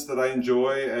elements that I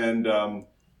enjoy, and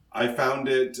I found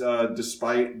it,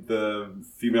 despite the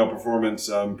female performance,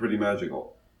 pretty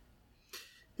magical.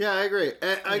 Yeah, I agree.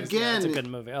 Again, it's a good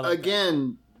movie. I like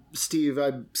that. Steve,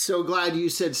 I'm so glad you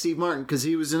said Steve Martin, because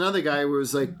he was another guy who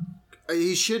was like,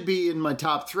 he should be in my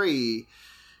top 3,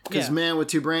 because Man with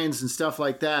Two Brains and stuff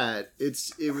like that.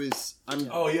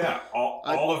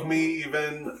 All of Me,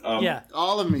 even.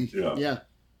 All of Me. Yeah.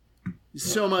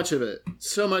 So much of it.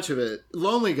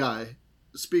 Lonely Guy.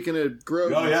 Speaking of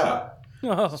growth. Oh yeah.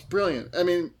 It's brilliant. I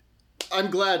mean, I'm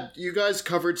glad you guys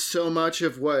covered so much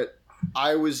of what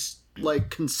I was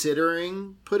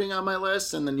considering putting on my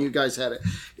list, and then you guys had it.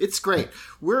 It's great.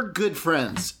 We're good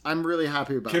friends. I'm really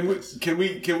happy about this. Can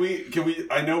we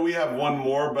I know we have one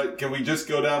more, but can we just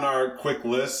go down our quick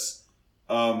list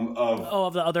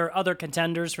of the other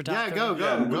contenders for top 3?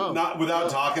 Go. Not without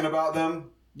talking about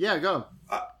them. Yeah, go.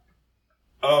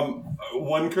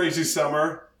 One Crazy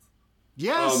Summer.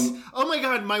 Yes. Oh my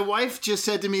God. My wife just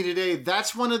said to me today,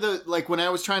 that's one of the, when I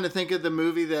was trying to think of the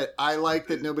movie that I like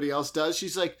that nobody else does,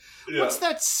 she's like, what's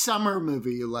that summer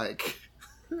movie you like?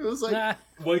 It was like,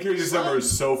 One Crazy Summer is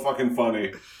so fucking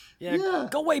funny. Yeah.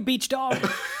 Go away, beach dog.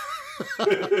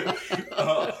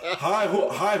 High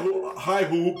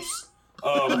hoops.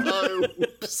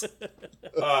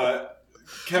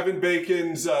 Kevin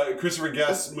Bacon's Christopher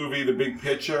Guest movie, The Big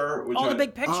Picture. The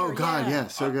Big Picture. Oh God, yeah,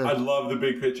 so good. I love The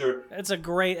Big Picture. It's a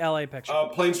great LA picture.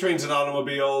 Planes, Trains, and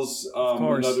Automobiles.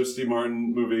 Another Steve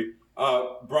Martin movie.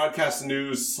 Broadcast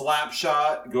News,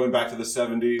 Slapshot, going back to the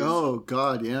 70s. Oh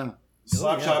God, yeah.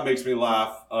 Slapshot makes me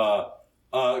laugh.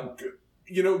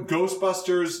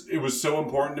 Ghostbusters, it was so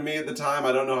important to me at the time.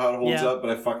 I don't know how it holds up,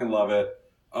 but I fucking love it.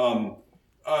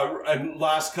 And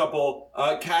last couple,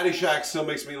 Caddyshack still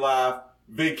makes me laugh.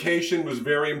 Vacation was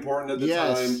very important at the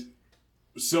time.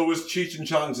 So was Cheech and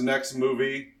Chong's next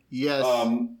movie. Yes.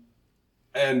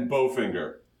 And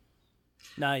Bowfinger.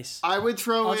 Nice. I would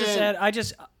throw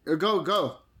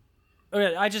Go.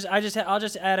 Okay, I'll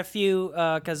just add a few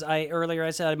because earlier I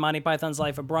said Monty Python's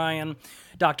Life of Brian,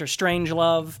 Dr.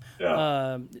 Strangelove,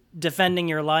 Defending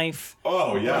Your Life.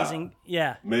 Oh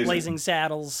yeah. Blazing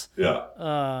Saddles.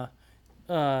 Yeah.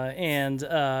 And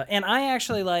I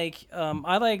actually like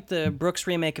the Brooks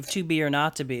remake of To Be or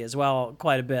Not to Be as well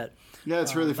quite a bit. Yeah,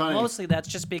 it's really funny. Mostly that's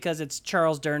just because it's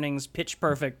Charles Durning's pitch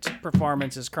perfect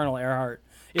performance as Colonel Earhart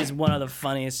is one of the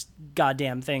funniest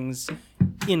goddamn things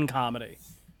in comedy.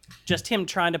 Just him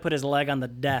trying to put his leg on the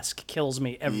desk kills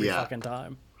me every fucking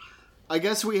time. I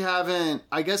guess we haven't.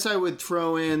 I guess I would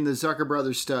throw in the Zucker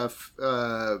Brothers stuff: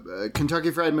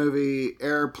 Kentucky Fried Movie,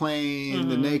 Airplane,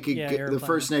 the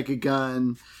first Naked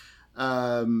Gun,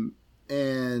 and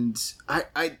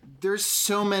I. There's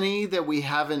so many that we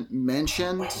haven't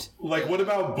mentioned. Like, what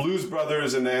about Blues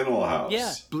Brothers and Animal House?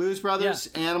 Yeah, Blues Brothers,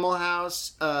 Animal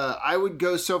House. I would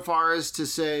go so far as to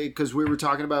say, because we were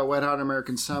talking about Wet Hot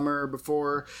American Summer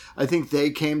before, I think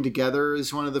They Came Together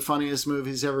is one of the funniest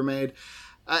movies ever made.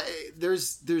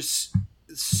 There's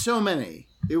so many.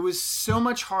 It was so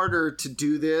much harder to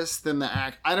do this than the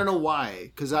act. I don't know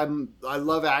why, because I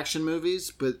love action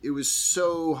movies, but it was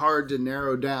so hard to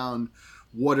narrow down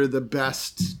what are the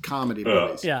best comedy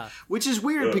movies. Yeah, which is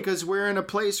weird because we're in a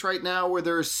place right now where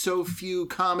there are so few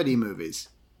comedy movies.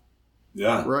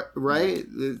 Yeah, right.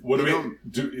 What do we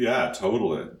do? Yeah,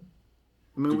 totally.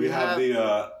 I mean, do we have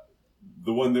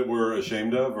the one that we're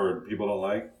ashamed of or people don't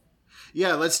like?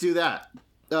 Yeah, let's do that.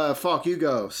 Falk, you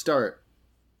go. Start.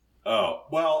 Oh,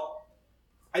 well,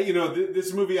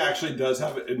 this movie actually does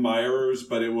have admirers,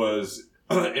 but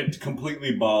it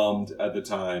completely bombed at the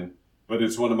time. But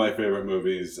it's one of my favorite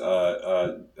movies,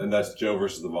 and that's Joe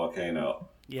versus the Volcano.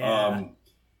 Yeah.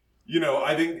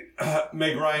 I think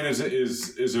Meg Ryan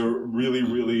is a really,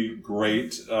 really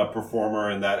great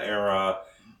performer in that era.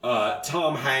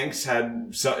 Tom Hanks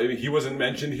he wasn't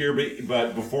mentioned here,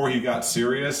 but before he got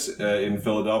serious in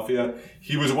Philadelphia,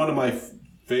 he was one of my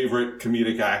favorite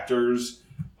comedic actors.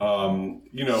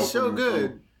 So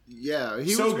good. Yeah,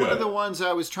 he was one of the ones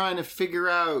I was trying to figure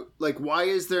out, like, why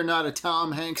is there not a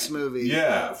Tom Hanks movie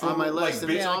on my list?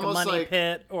 It's almost like a Money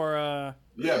Pit or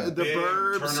The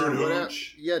Burbs Turner or whatever.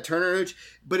 Hooch. Yeah, Turner Hooch.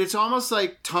 But it's almost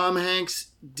like Tom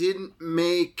Hanks didn't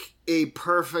make a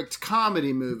perfect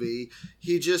comedy movie.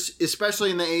 He just,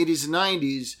 especially in the 80s and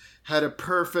 90s, had a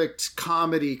perfect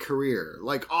comedy career.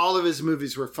 Like, all of his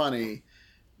movies were funny.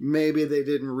 Maybe they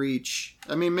didn't reach.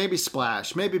 I mean, maybe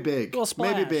Splash. Maybe Big. Well,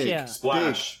 Splash, maybe Big. Yeah.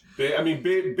 Splash.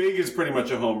 Big is pretty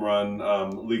much a home run.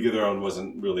 League of Their Own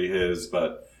wasn't really his,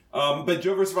 but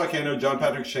Joe vs. Volcano, John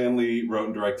Patrick Shanley wrote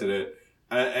and directed it,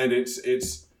 and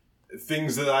it's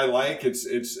things that I like. It's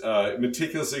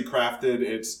meticulously crafted.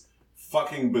 It's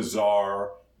fucking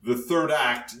bizarre. The third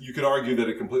act, you could argue that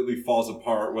it completely falls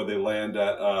apart when they land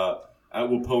at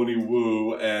Waponi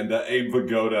Woo, and Abe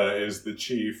Vigoda is the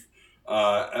chief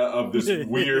of this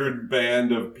weird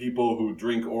band of people who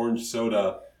drink orange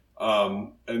soda.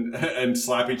 And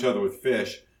slap each other with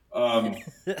fish. But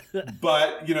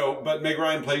Meg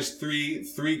Ryan plays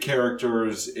three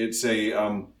characters. It's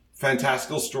a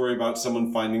fantastical story about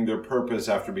someone finding their purpose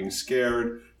after being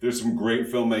scared. There's some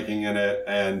great filmmaking in it,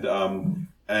 and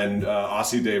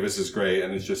Ossie Davis is great,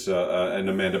 and it's just and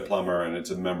Amanda Plummer, and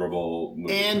it's a memorable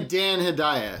movie. And Dan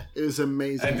Hedaya is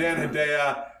amazing. And Dan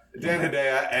Hedaya,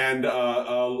 and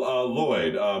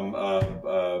Lloyd.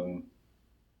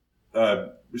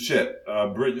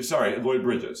 Lloyd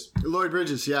Bridges. Lloyd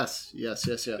Bridges, yes. Yeah,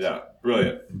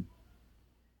 brilliant.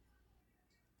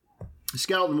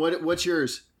 Skelton, what's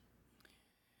yours?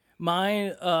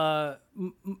 My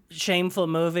shameful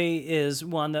movie is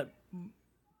one that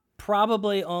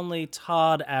probably only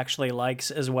Todd actually likes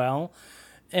as well,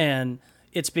 and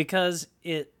it's because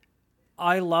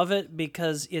I love it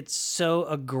because it's so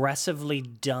aggressively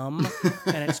dumb,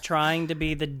 and it's trying to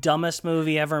be the dumbest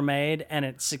movie ever made, and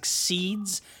it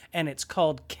succeeds, and it's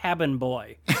called Cabin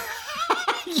Boy.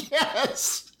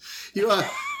 Yes! You want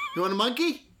a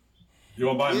monkey? You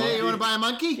want to buy a monkey? You want to buy a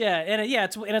monkey? Yeah,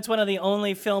 it's one of the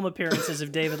only film appearances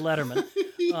of David Letterman.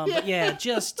 But yeah,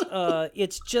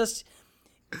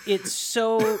 it's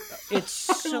so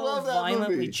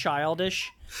violently movie.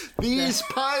 Childish. These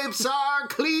pipes are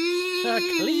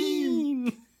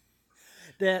clean.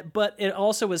 But it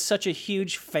also was such a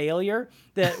huge failure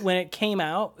that when it came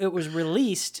out, it was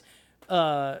released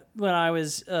when I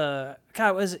was it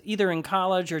was either in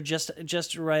college or just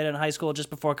right in high school, just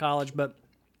before college. But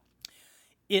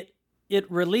it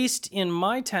released in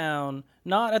my town,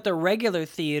 not at the regular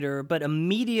theater, but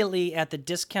immediately at the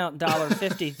discount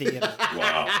 $1.50 theater.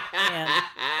 Wow.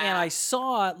 And I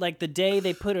saw it like the day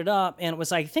they put it up, and it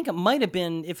was, I think it might have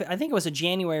been, I think it was a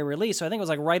January release, so I think it was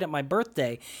like right at my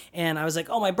birthday. And I was like,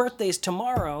 oh, my birthday's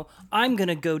tomorrow. I'm going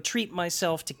to go treat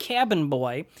myself to Cabin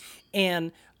Boy.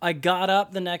 And I got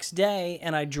up the next day,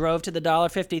 and I drove to the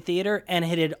 $1.50 theater, and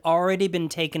it had already been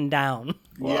taken down.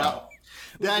 Wow. Yeah.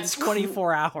 That's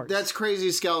 24 hours. That's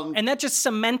crazy, Skelton. And that just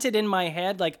cemented in my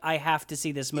head, like, I have to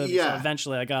see this movie. Yeah. So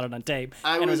eventually I got it on tape.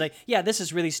 I was like, yeah, this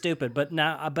is really stupid. But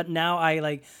now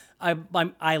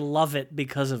I love it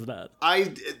because of that.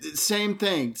 Same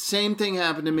thing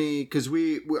happened to me because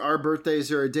our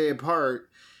birthdays are a day apart.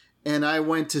 And I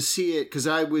went to see it because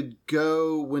I would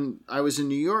go, when I was in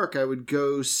New York, I would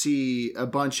go see a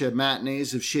bunch of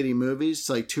matinees of shitty movies,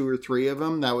 like 2 or 3 of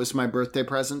them. That was my birthday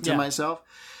present to myself.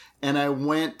 And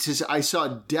I saw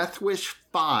Death Wish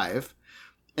 5,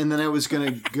 and then I was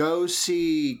going to go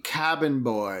see Cabin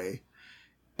Boy.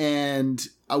 And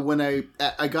when I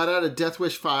got out of Death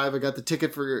Wish 5, I got the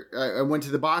ticket I went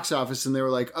to the box office, and they were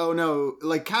like, oh no,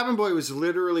 like Cabin Boy was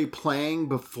literally playing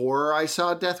before I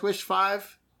saw Death Wish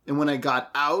 5. And when I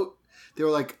got out, they were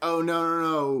like, oh,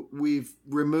 no, we've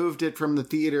removed it from the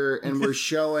theater and we're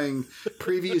showing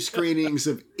preview screenings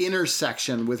of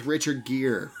Intersection with Richard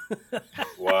Gere.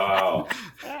 Wow.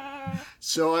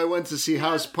 So I went to see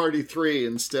House Party 3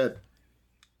 instead.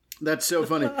 That's so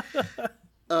funny.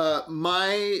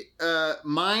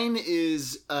 Mine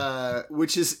is,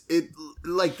 which is, it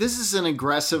like, this is an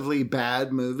aggressively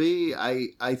bad movie,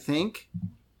 I think.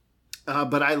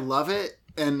 But I love it.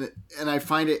 And I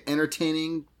find it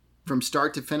entertaining from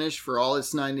start to finish for all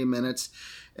its 90 minutes.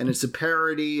 And it's a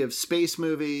parody of space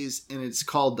movies, and it's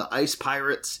called The Ice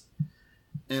Pirates.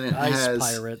 And it has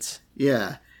Pirates.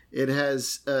 Yeah. It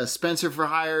has Spencer for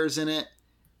Hires in it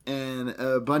and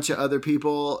a bunch of other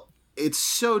people. It's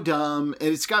so dumb.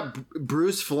 And it's got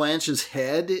Bruce Valanche's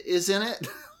head is in it.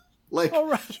 Like,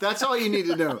 that's all you need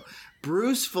to know.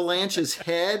 Bruce Valanche's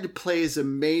head plays a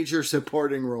major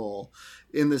supporting role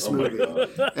in this movie.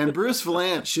 And Bruce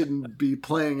Valanche shouldn't be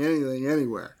playing anything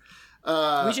anywhere.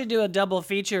 We should do a double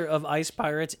feature of Ice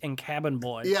Pirates and Cabin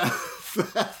Boy. Yeah,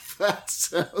 that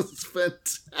sounds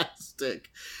fantastic.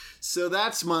 So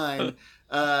that's mine.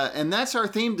 And that's our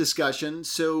theme discussion.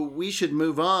 So we should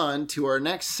move on to our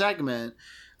next segment,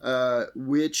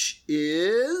 which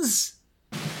is...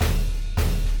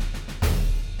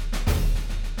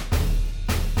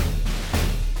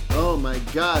 Oh my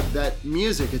God, that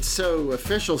music, it's so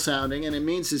official sounding, and it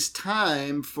means it's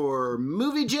time for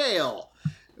Movie Jail,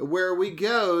 where we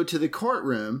go to the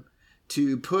courtroom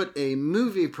to put a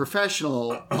movie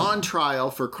professional on trial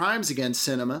for crimes against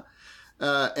cinema,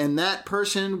 and that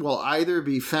person will either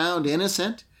be found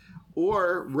innocent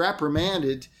or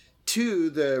reprimanded to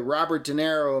the Robert De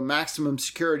Niro Maximum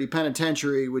Security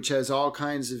Penitentiary, which has all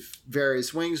kinds of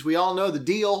various wings. We all know the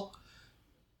deal.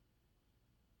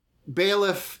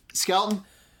 Bailiff Skelton?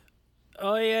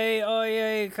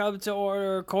 Oyez, come to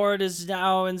order. Court is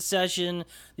now in session.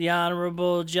 The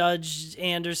Honorable Judge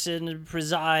Anderson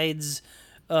presides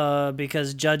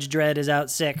because Judge Dredd is out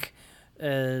sick.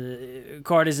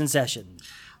 Court is in session.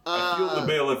 I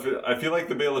feel like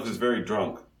the bailiff is very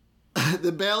drunk.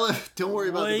 The bailiff, don't worry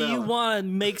about the bailiff. You want to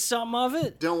make something of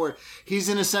it? Don't worry. He's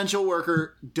an essential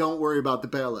worker. Don't worry about the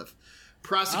bailiff.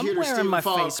 Prosecutor I'm wearing Stephen my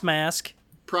Falk, face mask.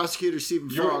 Prosecutor Stephen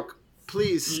Falk,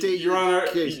 please state your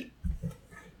case.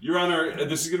 Your Honor,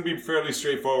 this is going to be fairly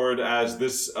straightforward, as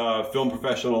this film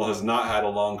professional has not had a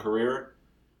long career,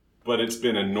 but it's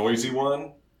been a noisy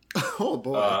one. Oh,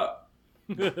 boy.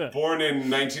 Born in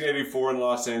 1984 in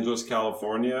Los Angeles,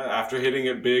 California, after hitting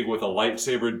it big with a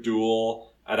lightsaber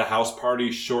duel at a house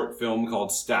party short film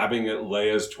called Stabbing at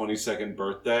Leia's 22nd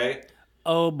Birthday.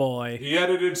 Oh, boy. He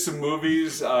edited some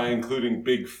movies, including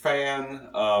Big Fan,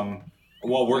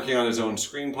 while working on his own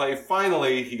screenplay.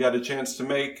 Finally, he got a chance to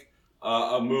make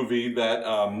a movie that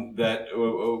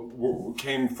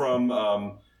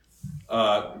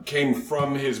came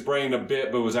from his brain a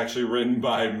bit, but was actually written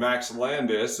by Max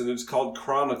Landis, and it's called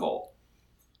Chronicle.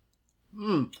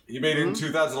 He made it in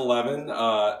 2011.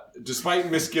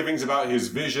 Despite misgivings about his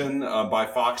vision by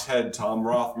Fox head Tom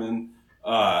Rothman,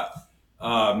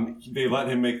 they let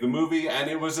him make the movie, and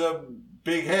it was a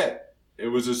big hit. It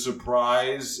was a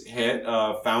surprise hit,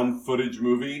 found footage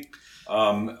movie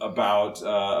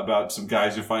about some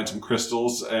guys who find some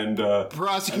crystals and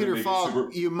Prosecutor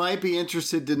Falk, you might be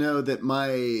interested to know that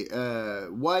my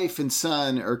wife and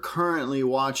son are currently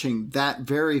watching that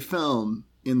very film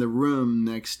in the room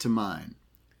next to mine.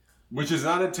 Which is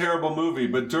not a terrible movie,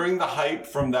 but during the hype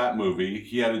from that movie,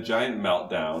 he had a giant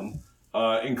meltdown,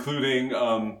 including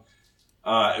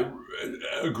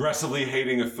aggressively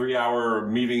hating a 3-hour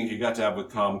meeting he got to have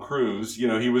with Tom Cruise. You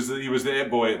know, he was the it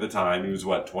boy at the time. He was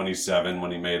 27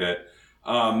 when he made it.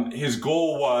 His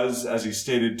goal was, as he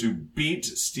stated, to beat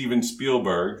Steven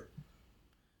Spielberg.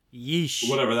 Yeesh.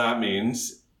 Whatever that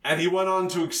means. And he went on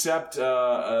to accept, took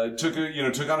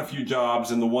on a few jobs,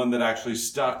 and the one that actually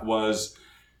stuck was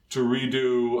to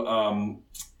redo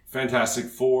Fantastic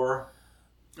Four.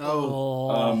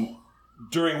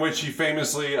 During which he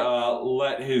famously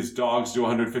let his dogs do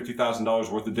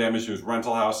 $150,000 worth of damage to his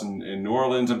rental house in New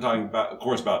Orleans. I'm talking about, of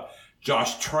course, about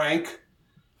Josh Trank.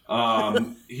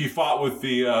 He fought with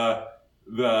the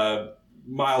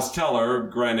Miles Teller,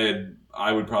 granted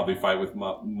I would probably fight with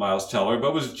Miles Teller,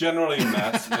 but was generally a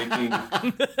mess, making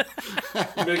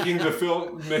the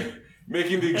film,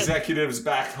 making the executives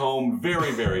back home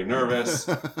very, very nervous.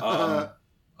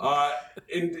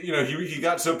 He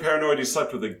got so paranoid he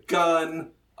slept with a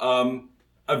gun.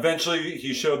 Eventually,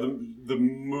 he showed the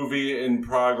movie in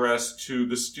progress to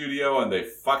the studio, and they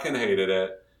fucking hated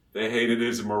it. They hated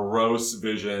his morose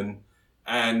vision,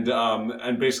 and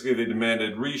basically they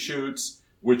demanded reshoots,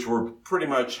 which were pretty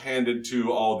much handed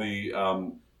to all the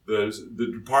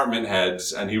department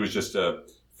heads, and he was just a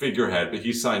figurehead. But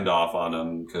he signed off on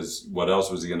them because what else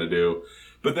was he going to do?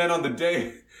 But then on the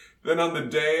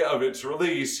day of its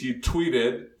release, he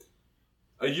tweeted,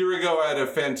 "A year ago, I had a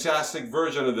fantastic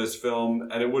version of this film,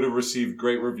 and it would have received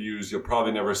great reviews. You'll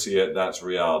probably never see it. That's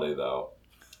reality, though."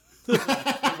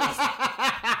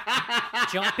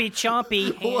 Chompy,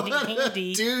 chompy, handy,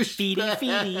 feedy,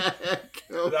 feedy.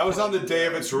 That was on the day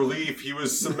of its relief. He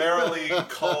was summarily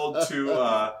called to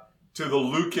the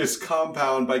Lucas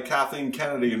compound by Kathleen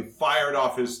Kennedy and fired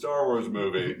off his Star Wars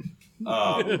movie.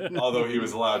 Although he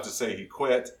was allowed to say he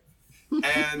quit.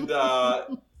 And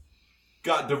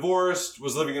got divorced,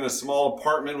 was living in a small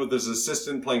apartment with his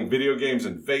assistant playing video games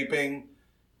and vaping.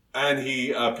 And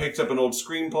he picked up an old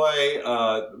screenplay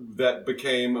that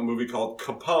became a movie called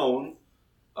Capone,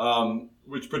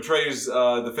 which portrays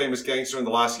the famous gangster in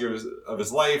the last years of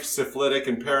his life, syphilitic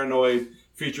and paranoid,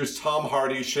 features Tom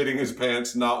Hardy shitting his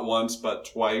pants not once but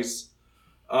twice.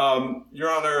 Your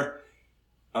Honor,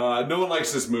 no one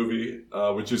likes this movie,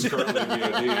 which is currently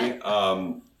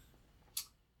VOD.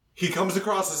 He comes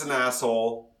across as an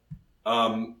asshole.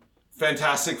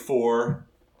 Fantastic Four.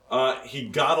 He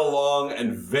got along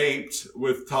and vaped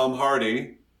with Tom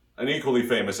Hardy, an equally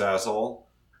famous asshole,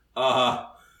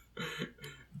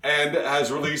 and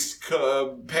has released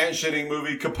pants-shitting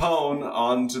movie Capone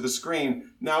onto the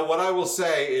screen. Now, what I will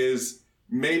say is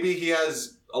maybe he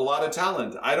has a lot of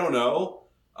talent. I don't know.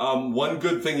 One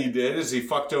good thing he did is he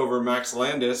fucked over Max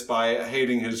Landis by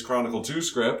hating his Chronicle 2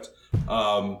 script.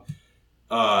 But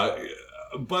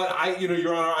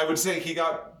Your Honor, I would say he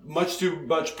got much too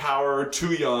much power,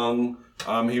 too young.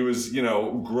 He was,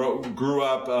 grew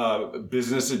up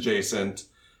business adjacent,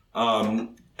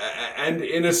 and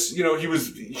in a, he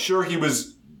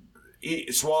was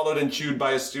swallowed and chewed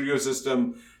by a studio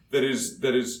system that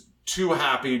is too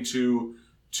happy to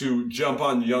jump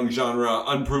on young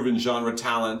unproven genre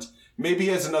talent. Maybe he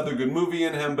has another good movie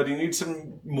in him, but he needs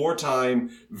some more time,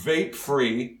 vape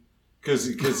free,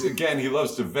 because again he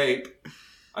loves to vape.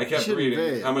 I kept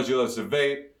reading how much he loves to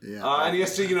vape. Yeah, and he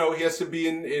has to be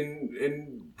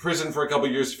in prison for a couple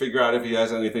of years to figure out if he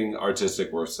has anything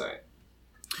artistic worth saying.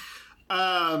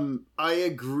 I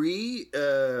agree.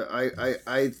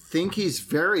 I think he's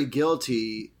very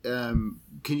guilty. Can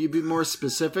you be more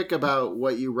specific about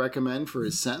what you recommend for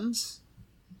his sentence?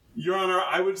 Your Honor,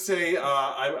 I would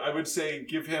say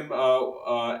give him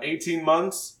 18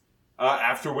 months.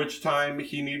 After which time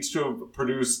he needs to have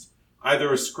produced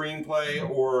either a screenplay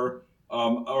or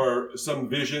some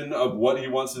vision of what he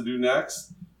wants to do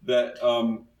next. That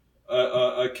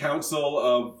a council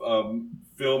of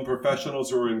film professionals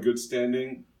who are in good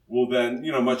standing will then,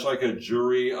 much like a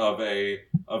jury of a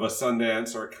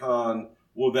Sundance or Cannes,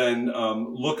 will then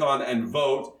look on and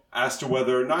vote as to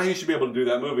whether not he should be able to do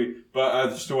that movie, but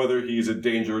as to whether he's a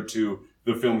danger to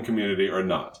the film community or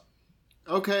not.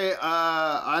 Okay,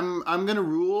 I'm gonna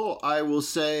rule. I will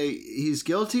say he's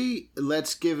guilty.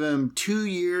 Let's give him 2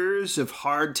 years of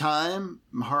hard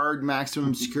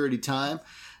maximum security time,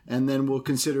 and then we'll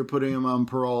consider putting him on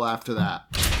parole after that.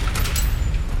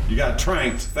 You got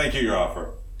tranked. Thank you, your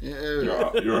offer.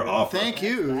 Your offer. Thank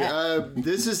you.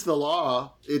 This is the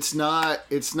law. It's not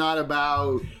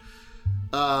about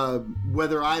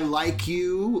whether I like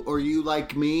you or you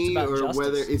like me, or justice.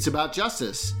 Whether it's about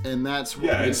justice, and that's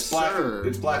what it's black.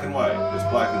 It's black and white. It's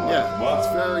black and white. Yeah, well, it's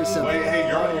very simple. Wait, hey,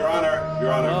 Your Honor.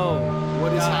 Oh,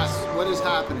 what is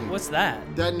happening? What's that?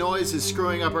 That noise is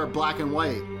screwing up our black and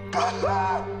white.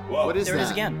 Whoa. What is that? There it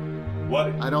is again.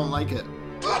 What? I don't like it.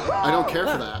 I don't care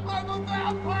for that.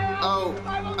 Oh,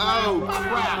 crap,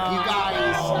 you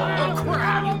guys. Oh,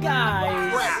 crap. You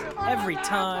guys. Crap. Every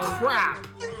time. Crap.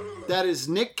 That is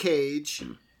Nick Cage.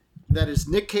 That is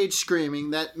Nick Cage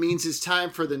screaming. That means it's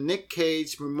time for the Nick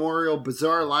Cage Memorial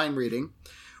Bizarre Line Reading,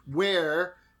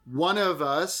 where one of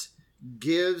us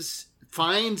digs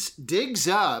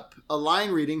up a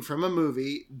line reading from a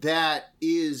movie that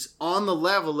is on the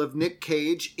level of Nick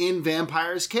Cage in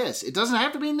Vampire's Kiss. It doesn't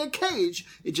have to be Nick Cage.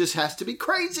 It just has to be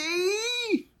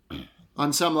crazy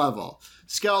on some level.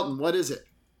 Skelton, what is it?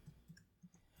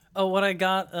 Oh, what I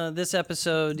got this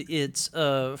episode, it's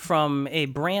from a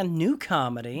brand new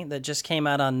comedy that just came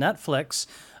out on Netflix.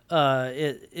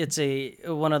 It's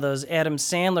one of those Adam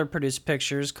Sandler produced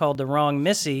pictures called The Wrong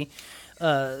Missy,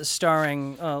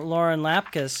 starring Lauren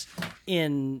Lapkus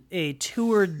in a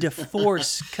tour de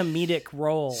force comedic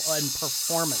role and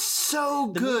performance. So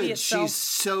good. She's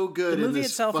so good. The movie in this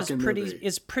itself is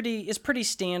movie. pretty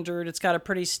standard. It's got a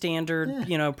pretty standard,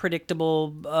 predictable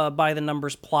by the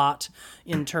numbers plot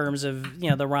in terms of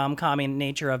the rom-com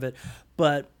nature of it.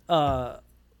 But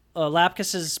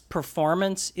Lapkus's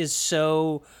performance is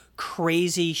so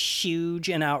crazy, huge,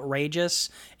 and outrageous,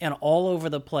 and all over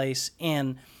the place,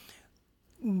 and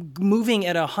moving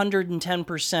at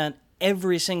 110%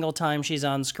 every single time she's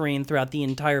on screen throughout the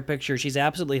entire picture. She's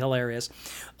absolutely hilarious.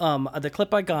 The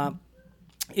clip I got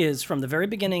is from the very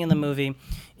beginning in the movie.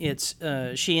 It's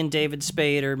she and David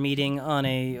Spade are meeting on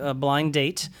a blind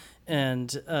date,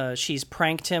 and she's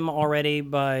pranked him already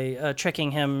by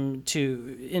tricking him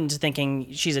into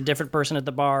thinking she's a different person at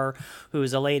the bar,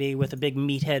 who's a lady with a big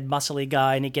meathead, muscly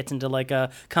guy, and he gets into like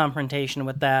a confrontation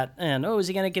with that. And is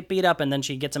he gonna get beat up? And then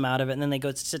she gets him out of it, and then they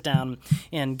go sit down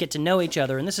and get to know each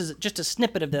other. And this is just a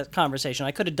snippet of that conversation.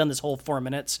 I could have done this whole 4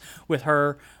 minutes with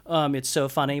her. It's so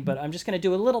funny, but I'm just gonna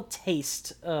do a little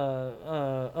taste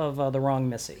of The Wrong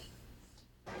Missy.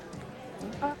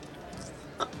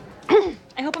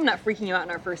 I hope I'm not freaking you out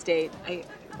on our first date.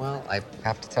 Well, I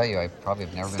have to tell you, I probably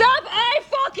have never been... Stop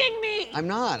fucking me! I'm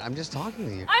not. I'm just talking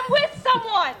to you. I'm with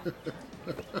someone!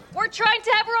 We're trying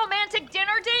to have a romantic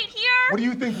dinner date here? What do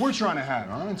you think we're trying to have,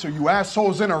 huh? Until you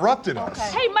assholes interrupted us.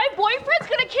 Hey, my boyfriend's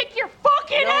gonna kick your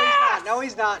fucking ass! No,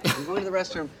 he's not. I'm going to the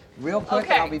restroom real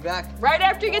quick, and I'll be back. Right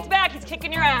after he gets back, he's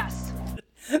kicking your ass.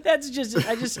 That's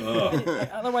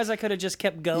otherwise I could have just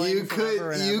kept going. You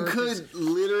could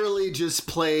literally just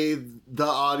play the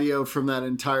audio from that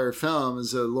entire film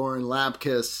as a Lauren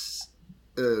Lapkus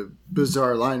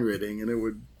bizarre line reading, and it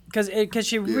would because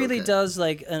she really does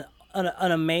like an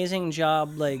amazing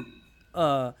job, like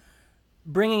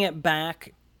bringing it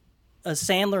back, a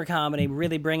Sandler comedy,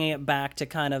 really bringing it back to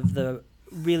kind of the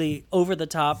really over the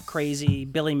top, crazy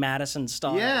Billy Madison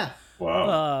style. Yeah.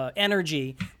 Wow.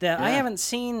 Energy that I haven't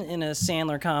seen in a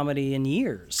Sandler comedy in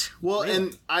years. Well, really.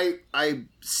 And I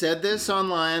said this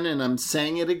online, and I'm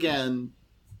saying it again.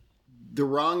 The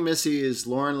Wrong Missy is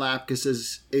Lauren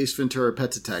Lapkus's Ace Ventura: Pet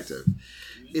Detective.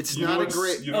 It's not a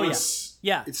great.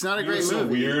 Yeah, it's not a great movie. So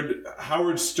weird.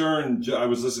 Howard Stern. I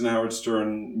was listening to Howard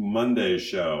Stern Monday's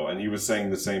show, and he was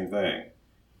saying the same thing.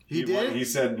 He did. He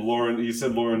said Lauren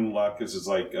Lapkus is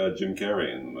like Jim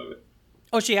Carrey in the movie.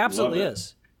 Oh, she absolutely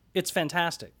is. It's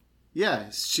fantastic. Yeah,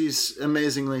 she's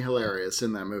amazingly hilarious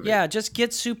in that movie. Yeah, just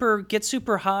get super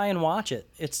high and watch it.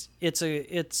 It's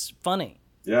funny.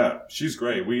 Yeah, she's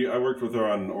great. I worked with her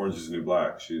on Orange Is the New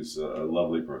Black. She's a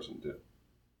lovely person too.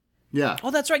 Yeah. Oh,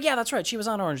 that's right. Yeah, that's right. She was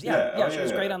on Orange. Yeah, she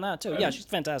was great on that too. Yeah, she's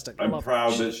fantastic. I'm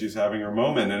proud that she's having her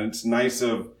moment, and it's nice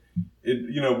of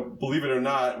it. Believe it or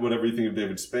not, whatever you think of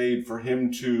David Spade, for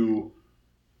him to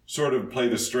sort of play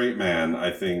the straight man,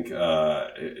 I think,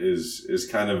 is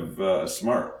kind of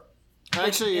smart.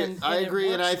 Actually, I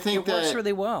agree, and I think that works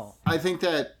really well. I think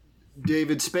that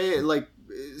David Spade, like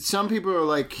some people are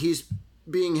like he's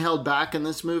being held back in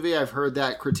this movie. I've heard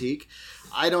that critique.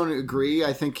 I don't agree.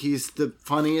 I think he's the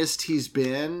funniest he's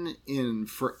been in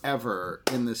forever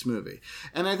in this movie,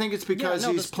 and I think it's because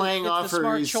he's playing off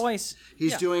her. He's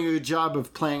doing a good job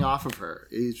of playing off of her.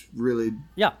 He's really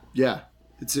yeah.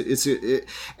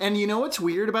 And you know what's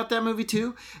weird about that movie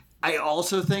too? I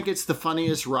also think it's the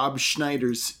funniest Rob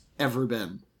Schneider's ever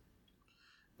been.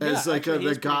 As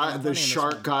the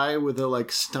shark guy with a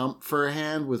like stump for a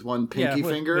hand with one pinky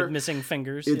finger. With missing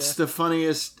fingers. It's the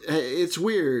funniest. It's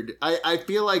weird. I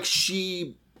feel like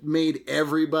she made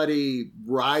everybody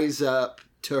rise up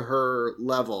to her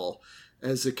level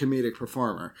as a comedic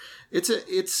performer. It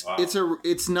is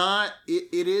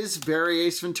very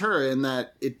Ace Ventura in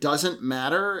that it doesn't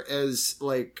matter as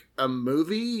like a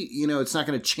movie, it's not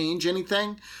going to change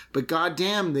anything, but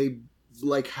goddamn, they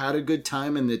like had a good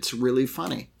time and it's really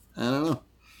funny. I don't know.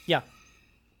 Yeah.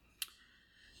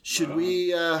 Should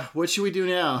we, what should we do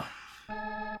now?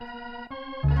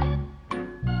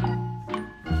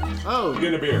 Oh.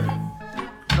 Getting a beer.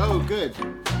 Oh, good.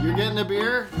 You're getting a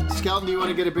beer? Skelton, do you want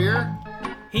to get a beer?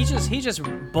 He just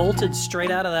bolted straight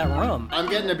out of that room. I'm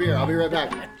getting a beer. I'll be right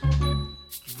back.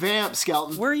 Vamp,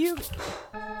 Skelton. Where are you?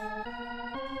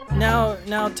 Now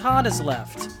Todd has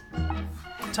left.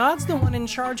 Todd's the one in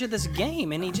charge of this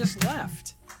game, and he just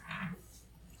left.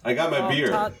 I got my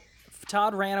beer.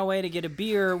 Todd ran away to get a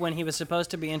beer when he was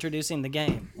supposed to be introducing the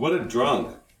game. What a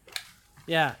drunk.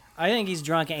 Yeah, I think he's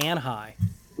drunk and high.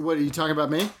 What are you talking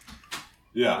about, me?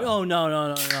 Yeah. Oh,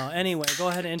 no. Anyway, go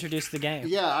ahead and introduce the game.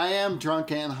 Yeah, I am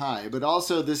drunk and high, but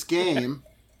also this game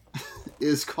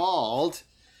is called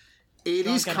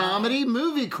 80s Comedy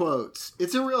Movie Quotes.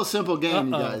 It's a real simple game,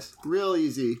 you guys. Real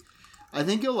easy. I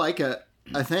think you'll like it.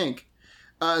 I think.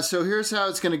 So here's how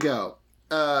it's going to go.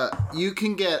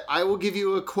 I will give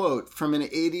you a quote from an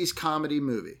 80s comedy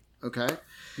movie, okay?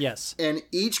 Yes. And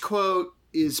each quote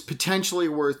is potentially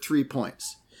worth 3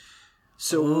 points.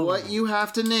 So what you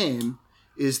have to name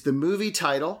is the movie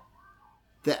title,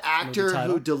 the actor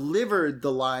who delivered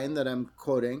the line that I'm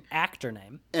quoting. Actor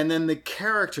name. And then the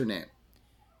character name.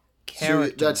 So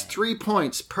that's 3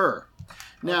 points per.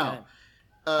 Now,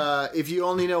 if you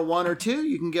only know one or two,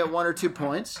 you can get 1 or 2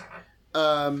 points.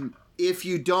 If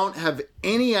you don't have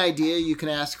any idea, you can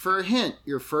ask for a hint.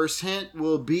 Your first hint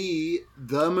will be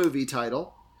the movie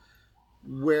title,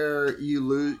 where you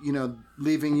lose,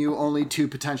 leaving you only 2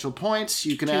 potential points.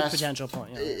 You can ask 2 potential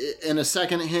points. Yeah. And a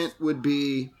second hint would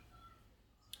be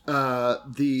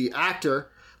the actor,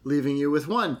 leaving you with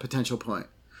 1 potential point.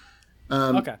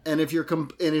 Okay. And if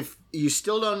you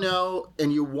still don't know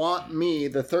and you want me,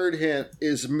 the third hint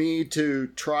is me to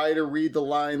try to read the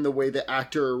line the way the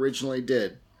actor originally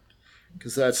did.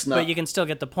 Because that's not. But you can still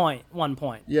get the point. 1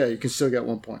 point. Yeah, you can still get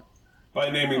 1 point. By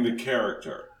naming the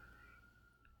character.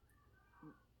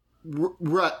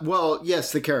 Right. Well,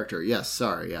 yes, the character. Yes.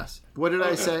 Sorry. Yes. What did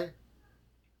I say?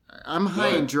 I'm high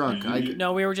and drunk.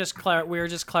 No, we were just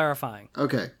clarifying.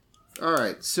 Okay. All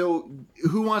right. So,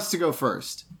 who wants to go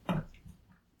first?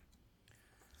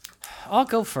 I'll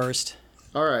go first.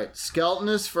 All right. Skelton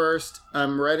is first.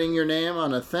 I'm writing your name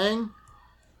on a thing.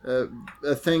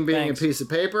 A thing being a piece of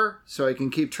paper, so I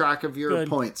can keep track of your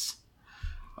points.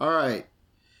 All right.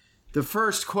 The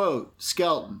first quote,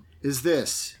 Skelton, is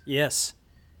this. Yes.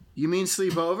 You mean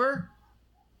sleep over?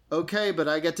 Okay, but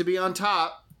I get to be on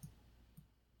top.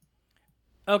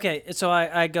 Okay, so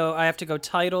I have to go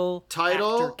title,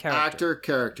 actor,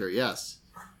 character, yes.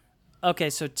 Okay,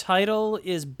 so title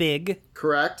is Big.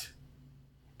 Correct.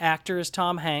 Actor is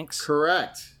Tom Hanks.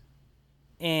 Correct.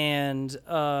 And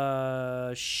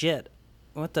shit.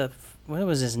 What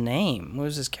was his name? What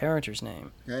was his character's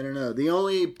name? I don't know. The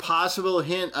only possible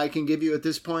hint I can give you at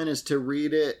this point is to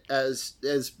read it as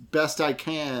best I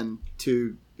can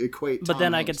to equate. But Tom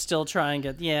then Hanks. I could still try and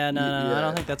get. Yeah, no. I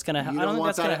don't think that's gonna. I don't think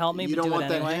that's gonna help me. You but don't do want it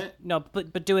that anyway. hint? No,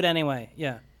 but do it anyway.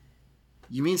 Yeah.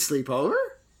 You mean sleepover?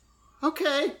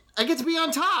 Okay, I get to be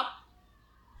on top.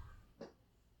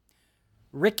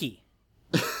 Ricky.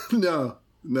 No.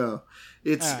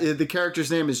 It's the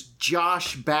character's name is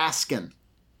Josh Baskin.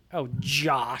 Oh,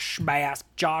 Josh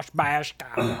Baskin.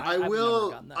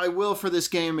 I will for this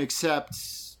game accept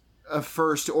a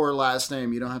first or last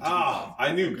name. You don't have to. Oh,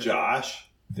 I knew Josh.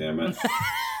 Damn it.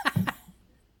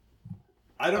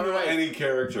 I don't know any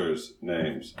characters'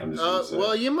 names. I'm just gonna say.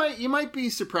 Well, you might be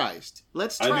surprised.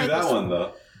 Let's try I knew that one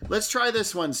though. Let's try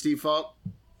this one, Steve Falk.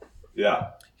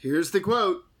 Yeah. Here's the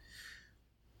quote.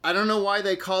 I don't know why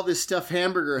they call this stuff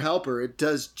hamburger helper. It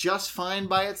does just fine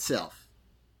by itself.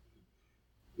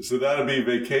 So that'd be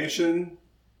Vacation.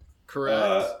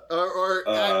 Correct.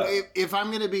 If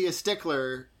I'm going to be a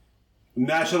stickler.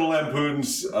 National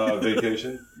Lampoon's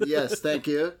Vacation. Yes, thank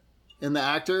you. And the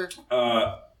actor?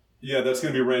 Yeah, that's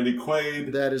going to be Randy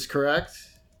Quaid. That is correct.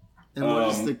 And what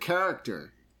is the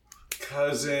character?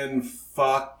 Cousin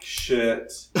Fuck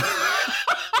Shit.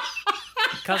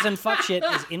 Cousin Fuck Shit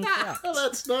is incorrect.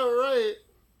 That's not right.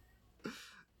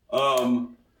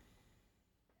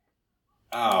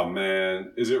 Oh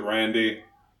man, is it Randy?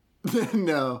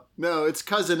 No, it's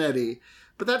Cousin Eddie.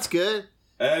 But that's good.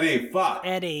 Eddie, fuck.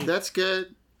 Eddie. That's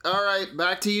good. All right,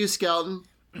 back to you, Skelton.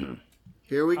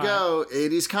 Here we go.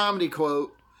 80s comedy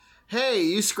quote. Hey,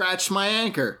 you scratched my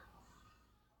anchor.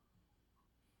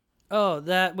 Oh,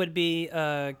 that would be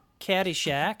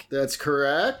Caddyshack. That's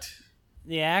correct.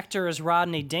 The actor is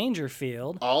Rodney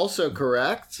Dangerfield. Also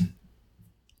correct.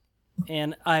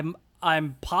 And I'm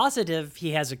positive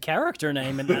he has a character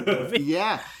name in that movie.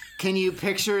 Yeah. Can you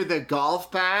picture the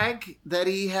golf bag that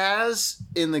he has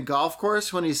in the golf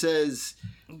course when he says,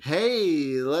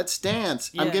 "Hey, let's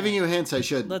dance"? Yeah. I'm giving you hints. I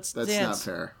should. That's dance. Not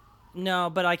fair. No,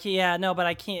 but I can't. Yeah, no, but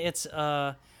I can't. It's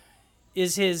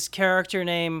is his character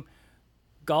name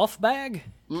Golf Bag?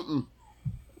 Mm-mm.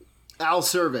 Al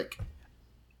Cervic.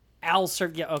 Al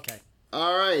Cervic. Yeah. Okay.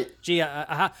 All right. Gee,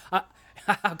 how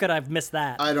could I have missed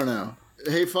that? I don't know.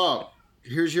 Hey, Falk,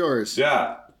 here's yours.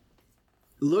 Yeah.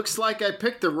 Looks like I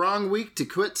picked the wrong week to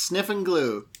quit sniffing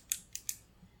glue.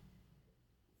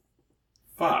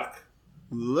 Fuck.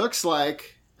 Looks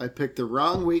like I picked the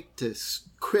wrong week to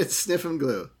quit sniffing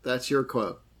glue. That's your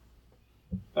quote.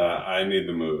 I need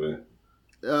the movie.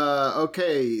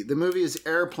 Okay, the movie is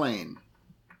Airplane.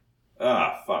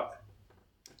 Ah, fuck.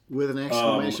 With an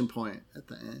exclamation point at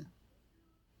the end.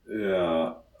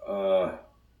 Yeah.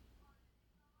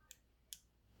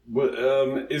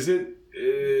 Is it?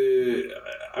 Is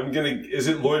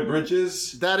it Lloyd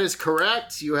Bridges? That is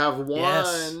correct. You have one.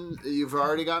 Yes. You've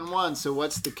already gotten one. So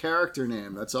what's the character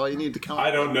name? That's all you need to come up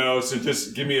I don't know. So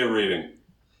just give me a rating.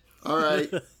 All right.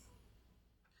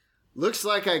 Looks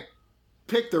like I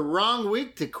picked the wrong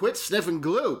week to quit sniffing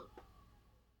glue.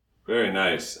 Very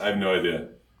nice. I have no idea.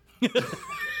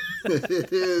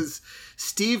 It is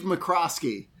Steve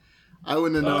McCroskey. I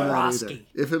wouldn't have known that either. Crosky.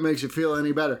 If it makes you feel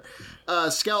any better.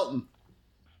 Skelton,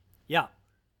 Yeah.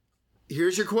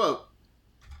 here's your quote.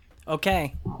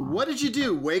 Okay. What did you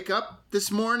do? Wake up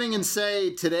this morning and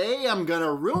say, today I'm going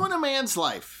to ruin a man's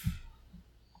life.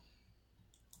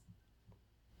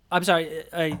 I'm sorry.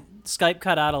 Skype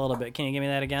cut out a little bit. Can you give me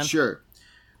that again? Sure.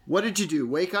 What did you do?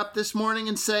 Wake up this morning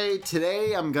and say,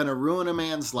 today I'm going to ruin a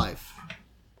man's life.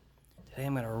 Today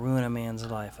I'm gonna ruin a man's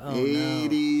life. Oh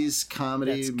 80s no.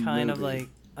 comedy That's kind of movie. like,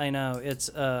 I know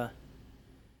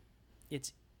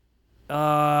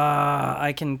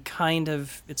I can kind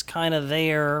of, it's kind of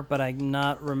there, but I'm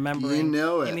not remembering. You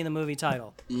know it. Give me the movie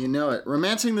title. You know it.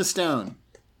 Romancing the Stone.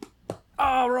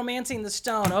 Oh, Romancing the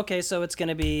Stone. Okay, so it's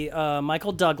gonna be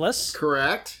Michael Douglas,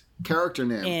 Correct. Character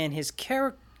name. and his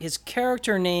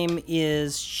character name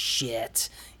is shit.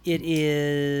 It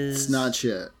is. It's not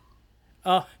shit.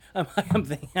 Oh, I'm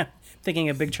thinking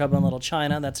of Big Trouble in Little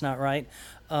China. That's not right.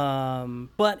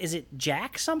 But is it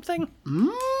Jack something?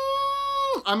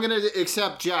 I'm going to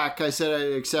accept Jack. I said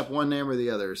I'd accept one name or the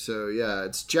other. So, yeah,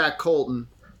 it's Jack Colton.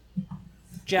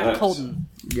 Jack Nice. Colton.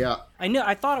 Yeah.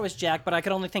 I thought it was Jack, but I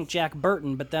could only think Jack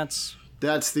Burton, but that's...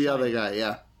 That's the other guy,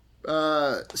 yeah.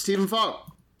 Stephen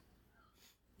Falk.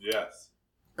 Yes.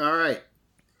 All right.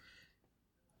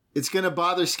 It's going to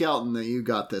bother Skelton that you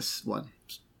got this one.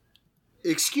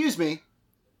 Excuse me.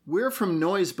 We're from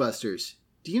Noisebusters.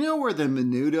 Do you know where the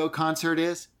Menudo concert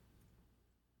is?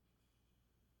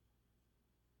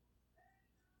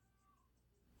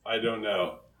 I don't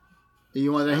know.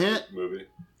 You want a hint? Movie.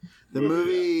 The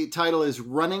movie title is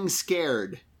Running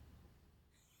Scared.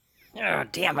 Oh,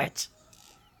 damn it.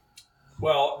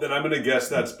 Well, then I'm going to guess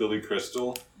that's Billy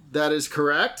Crystal. That is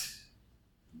correct.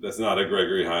 That's not a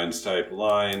Gregory Hines type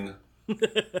line. I'm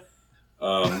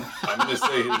going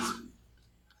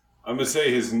to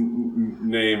say his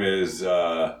name is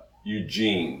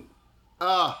Eugene.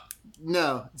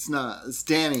 No, it's not. It's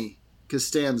Danny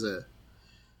Costanza.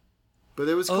 But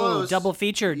it was Oh, close. double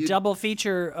feature,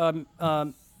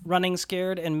 Running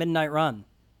Scared and Midnight Run.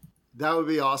 That would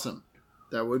be awesome.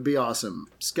 That would be awesome.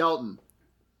 Skelton,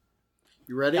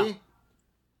 you ready?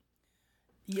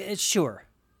 Yeah, sure.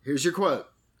 Here's your quote.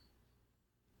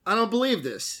 I don't believe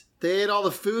this. They ate all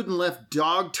the food and left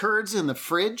dog turds in the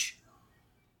fridge?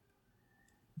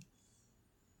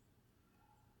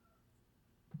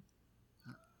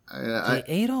 They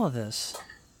ate all this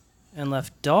and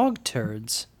left dog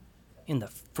turds in the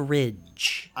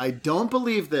fridge. I don't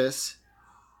believe this.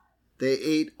 They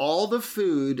ate all the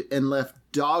food and left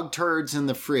dog turds in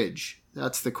the fridge.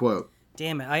 That's the quote.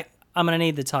 Damn it. I'm going to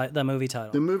need the movie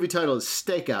title. The movie title is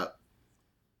Stakeout.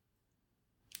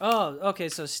 Oh, okay,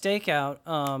 so Stakeout.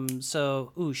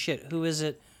 Ooh, shit, who is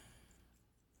it?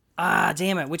 Ah,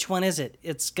 damn it, which one is it?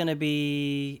 It's gonna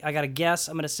be, I gotta guess,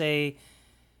 I'm gonna say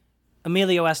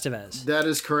Emilio Estevez. That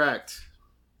is correct.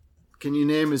 Can you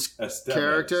name his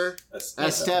character?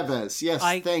 Estevez. Yes,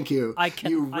 thank you.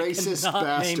 You racist I cannot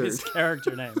bastard. name his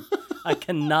character name. I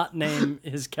cannot name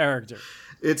his character.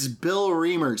 It's Bill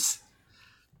Reimers.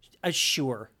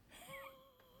 Sure.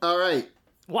 All right.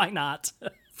 Why not?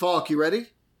 Falk, you ready?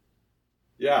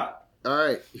 Yeah. All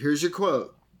right, here's your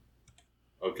quote.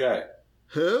 Okay.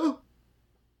 Who?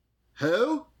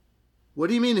 Who? What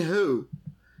do you mean, who?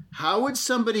 How would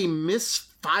somebody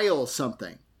misfile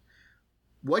something?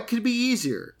 What could be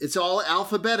easier? It's all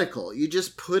alphabetical. You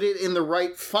just put it in the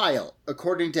right file,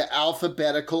 according to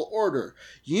alphabetical order.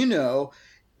 You know,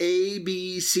 A,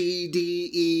 B, C,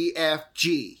 D, E, F,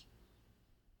 G.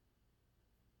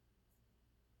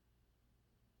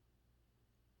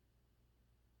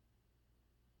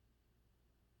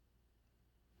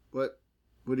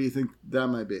 What do you think that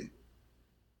might be?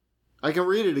 I can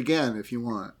read it again if you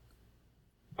want.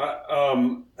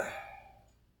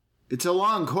 It's a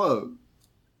long quote.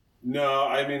 No,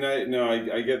 I mean,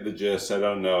 I get the gist. I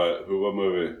don't know it. What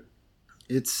movie?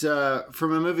 It's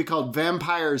from a movie called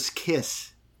Vampire's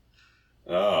Kiss.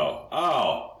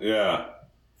 Oh, yeah.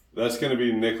 That's going to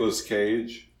be Nicolas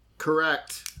Cage.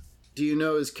 Correct. Do you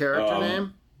know his character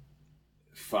name?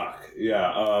 Fuck.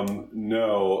 Yeah.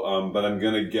 No. But I'm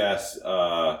gonna guess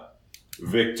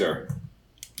Victor.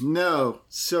 No,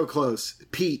 so close.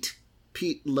 Pete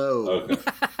Lowe. Okay.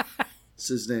 It's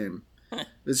his name.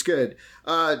 It's good.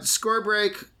 Score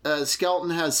break. Skelton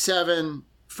has 7.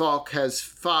 Falk has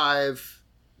 5.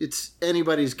 It's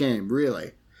anybody's game,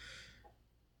 really.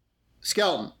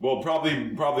 Skelton. Well,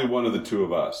 probably one of the two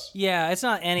of us. Yeah, it's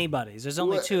not anybody's. There's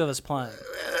only 2 of us playing.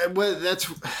 Well, that's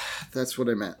what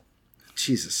I meant.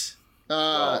 Jesus.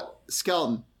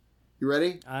 Skelton, you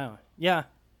ready? Yeah.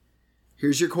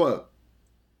 Here's your quote.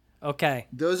 Okay.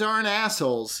 Those aren't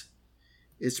assholes.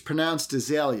 It's pronounced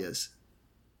azaleas.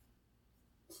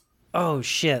 Oh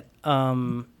shit.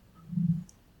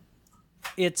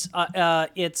 It's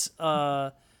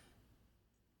The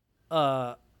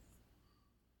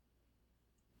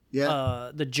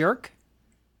Jerk?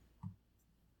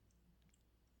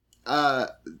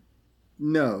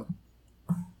 No.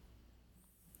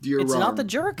 You're it's wrong. not The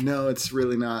Jerk? No, it's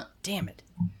really not. Damn it.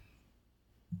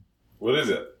 What is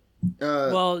it?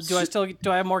 Well, do I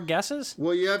have more guesses?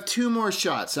 Well, you have 2 more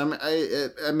shots.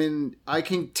 I mean, I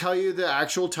can tell you the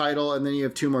actual title, and then you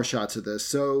have 2 more shots of this.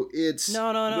 So it's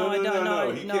No. He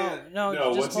can't. No,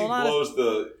 just once he hold on. blows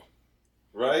the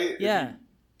right. Yeah.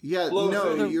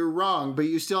 You're wrong, but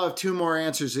you still have 2 more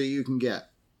answers that you can get.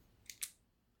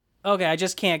 Okay, I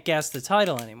just can't guess the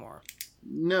title anymore.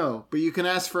 No, but you can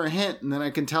ask for a hint, and then I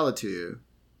can tell it to you.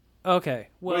 Okay.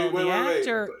 Well, the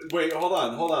actor. Wait, hold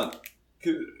on.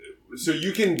 So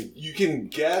you can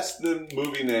guess the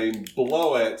movie name,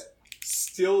 blow it,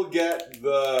 still get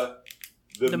the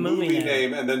movie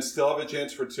name, and then still have a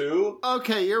chance for 2?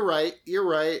 Okay, you're right.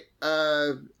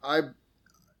 I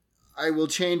will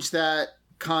change that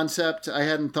concept. I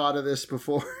hadn't thought of this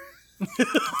before.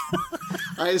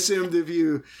 I assumed if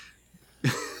you...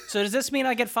 So does this mean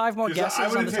I get 5 more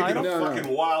guesses on the title? I would have taken a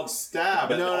fucking wild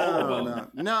stab at all of them.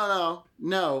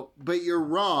 No, but you're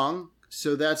wrong.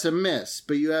 So that's a miss.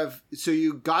 But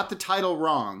you got the title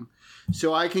wrong.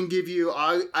 So I can give you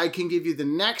the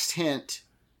next hint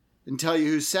and tell you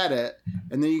who said it,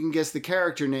 and then you can guess the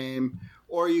character name,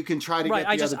 or you can try to get the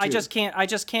other 2. I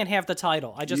just can't have the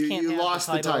title. You lost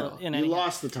the title. You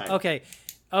lost the title. Okay.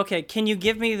 Can you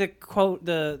give me the quote,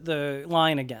 the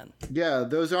line again? Yeah,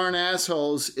 those aren't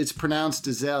assholes. It's pronounced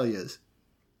azaleas.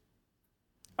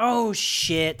 Oh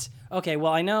shit. Okay,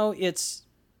 well I know it's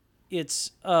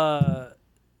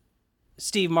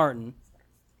Steve Martin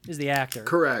is the actor.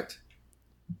 Correct.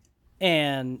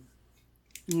 And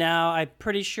now I'm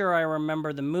pretty sure I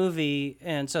remember the movie,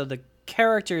 and so the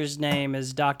character's name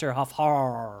is Dr.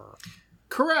 Hafar.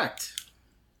 Correct.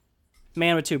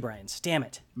 Man with 2 brains. Damn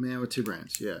it. Man with 2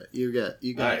 brains. Yeah, you got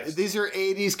nice. it. These are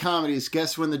 80s comedies.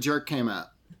 Guess when The Jerk came out?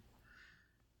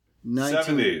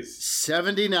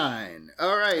 1979.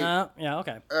 All right. Yeah,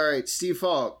 okay. All right, Steve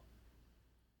Falk.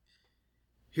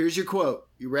 Here's your quote.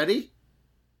 You ready?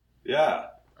 Yeah.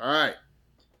 All right.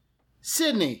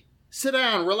 Sydney, sit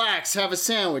down, relax, have a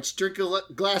sandwich, drink a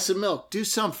glass of milk, do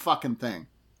some fucking thing.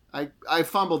 I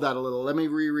fumbled that a little. Let me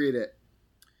reread it.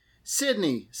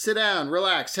 Sydney, sit down,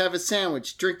 relax, have a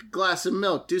sandwich, drink a glass of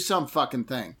milk, do some fucking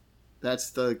thing.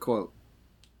 That's the quote.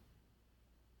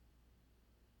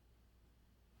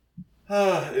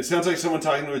 It sounds like someone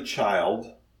talking to a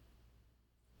child.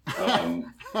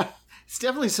 It's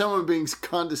definitely someone being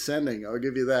condescending, I'll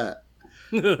give you that.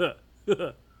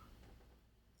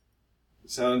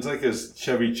 Sounds like a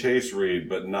Chevy Chase read,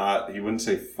 but not. He wouldn't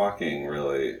say fucking,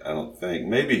 really. I don't think.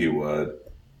 Maybe he would.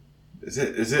 Is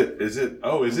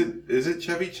it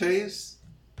Chevy Chase?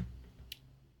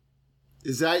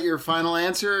 Is that your final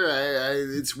answer?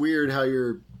 It's weird how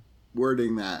you're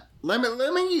wording that. Let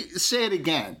me say it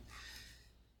again.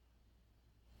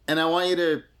 And I want you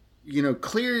to,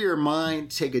 clear your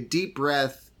mind, take a deep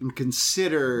breath, and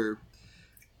consider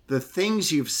the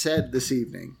things you've said this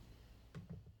evening.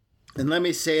 And let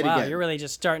me say it again. Wow, you're really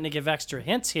just starting to give extra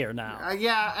hints here now.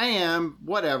 Yeah, I am.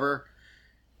 Whatever.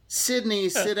 Sydney,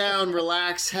 sit down,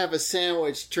 relax, have a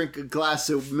sandwich, drink a glass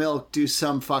of milk, do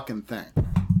some fucking thing.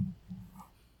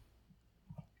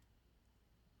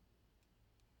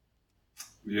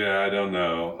 Yeah, I don't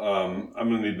know. I'm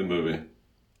going to need the movie.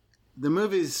 The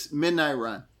movie's Midnight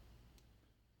Run.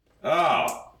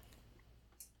 Oh.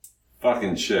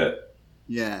 Fucking shit.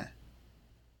 Yeah.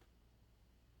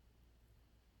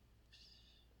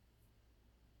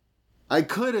 I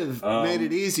could have made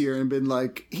it easier and been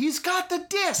like, he's got the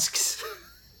discs,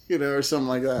 or something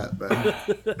like that.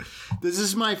 But this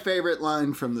is my favorite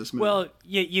line from this movie. Well,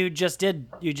 you just did.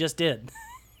 You just did.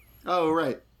 Oh,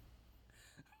 right.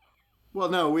 Well,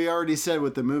 no, we already said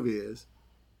what the movie is.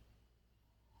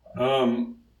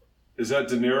 Is that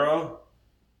De Niro?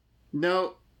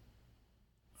 No.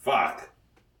 Fuck.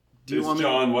 Do you It's want me-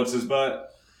 John, what's his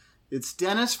butt? It's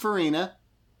Dennis Farina.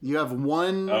 You have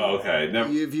one. Oh, okay. Never.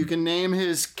 If you can name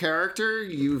his character,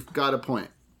 you've got a point.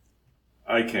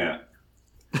 I can't.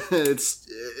 it's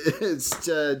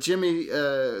Jimmy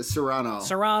Serrano.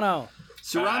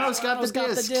 Serrano's got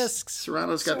the discs.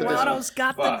 Serrano's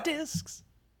got Fuck. the discs.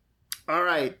 All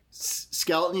right,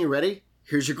 Skeleton, you ready?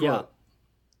 Here's your quote.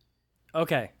 Yeah.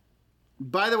 Okay.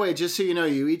 By the way, just so you know,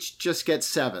 you each just get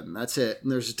 7. That's it.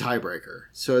 And there's a tiebreaker.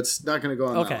 So it's not going to go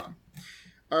on that long.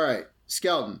 All right,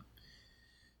 Skeleton.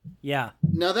 Yeah.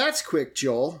 Now that's quick,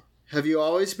 Joel. Have you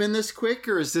always been this quick,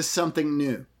 or is this something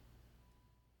new?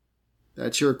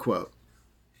 That's your quote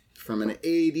from an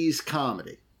 80s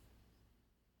comedy.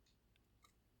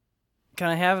 Can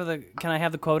I have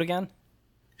the quote again?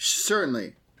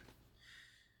 Certainly.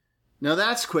 Now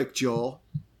that's quick, Joel.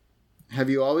 Have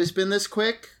you always been this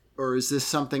quick, or is this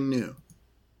something new?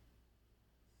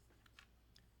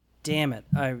 Damn it.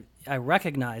 I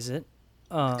recognize it.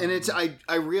 And it's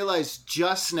I realized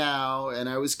just now, and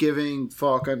I was giving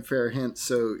Falk unfair hints,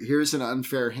 so here's an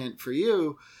unfair hint for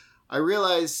you. I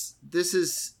realized this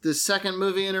is the second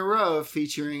movie in a row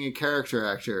featuring a character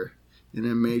actor in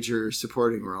a major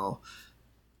supporting role.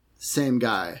 Same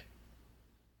guy.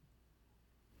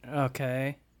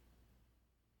 Okay.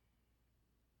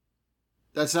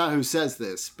 That's not who says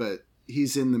this, but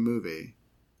he's in the movie.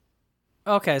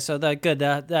 Okay, so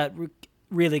that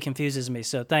really confuses me.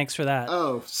 So thanks for that.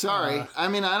 Oh, sorry. I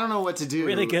mean, I don't know what to do.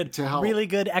 Really good to help. Really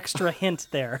good extra hint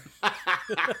there.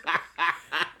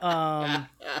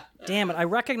 Damn it! I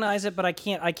recognize it, but I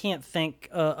can't think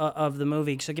of the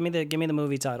movie. So give me the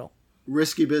movie title.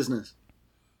 Risky Business.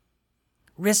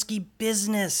 Risky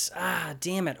Business. Ah,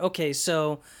 damn it. Okay,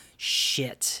 so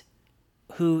shit.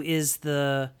 Who is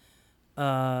the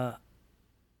well,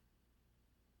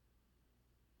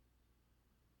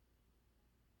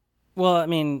 I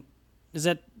mean, is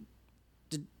that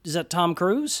Tom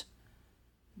Cruise?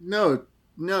 No.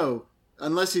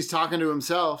 Unless he's talking to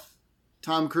himself.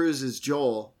 Tom Cruise is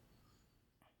Joel.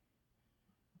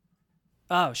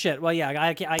 Oh shit. Well, yeah,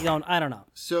 I don't know.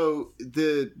 So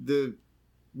the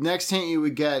next hint you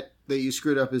would get that you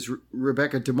screwed up is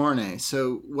Rebecca De Mornay.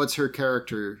 So what's her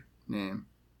character name?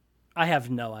 I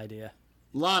have no idea.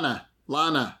 Lana.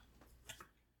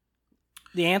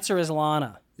 The answer is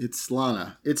Lana. It's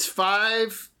Lana. It's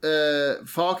 5.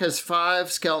 Falk has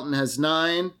 5. Skeleton has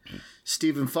 9.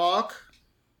 Stephen Falk.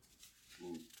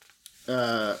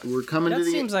 We're coming to the...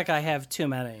 That seems like I have too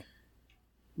many.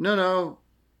 No.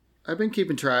 I've been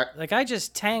keeping track. Like, I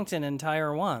just tanked an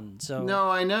entire one, so... No,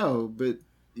 I know, but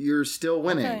you're still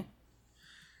winning.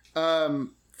 Okay.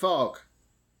 Falk,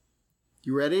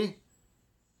 you ready?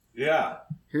 Yeah.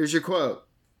 Here's your quote.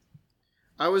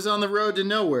 I was on the road to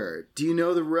nowhere. Do you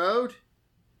know the road?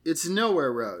 It's a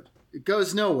nowhere road. It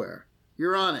goes nowhere.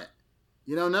 You're on it.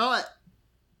 You don't know it?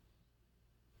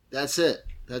 That's it.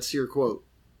 That's your quote.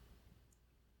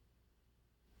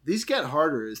 These get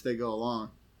harder as they go along.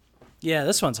 Yeah,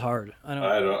 this one's hard. I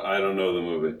don't know the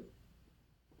movie.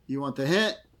 You want the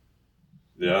hint?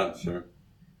 Yeah, sure.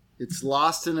 It's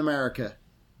Lost in America.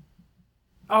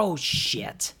 Oh,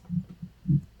 shit.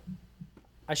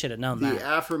 I should have known The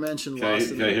that. aforementioned Can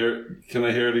Lost in America.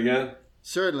 I hear it again?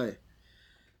 Certainly.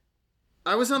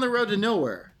 I was on the road to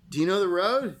nowhere. Do you know the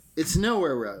road? It's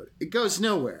nowhere road. It goes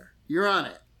nowhere. You're on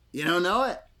it. You don't know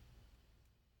it?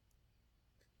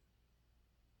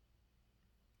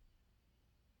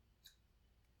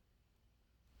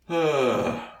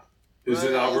 Is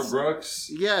it Albert Brooks?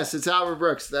 Yes, it's Albert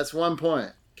Brooks. That's 1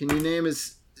 point. Can you name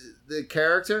the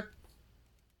character?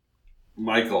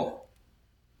 Michael.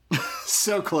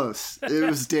 So close. It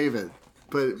was David,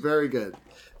 but very good.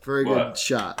 Very good What?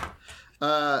 shot.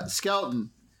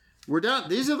 Skeleton. We're done.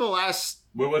 These are the last...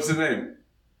 Wait, what's the name?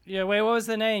 Yeah, wait, what was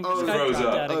the name? Oh, Skype froze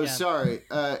dropped up. out Oh, again. sorry.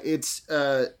 It's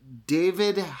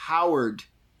David Howard.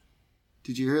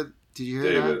 Did you hear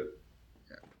David. that?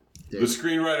 The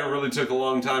screenwriter really took a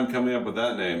long time coming up with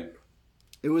that name.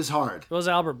 It was hard. It was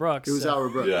Albert Brooks. It was so. Albert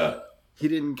Brooks. Yeah. He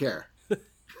didn't care.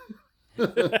 He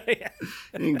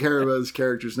didn't care about his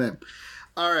character's name.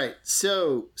 All right.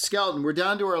 So, Skeleton, we're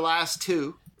down to our last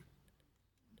 2.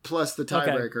 Plus the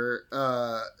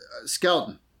tiebreaker.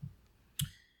 Skeleton.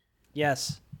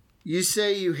 Yes. You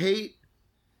say you hate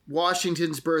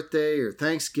Washington's birthday or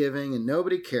Thanksgiving and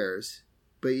nobody cares,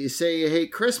 but you say you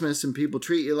hate Christmas and people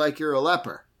treat you like you're a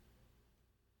leper.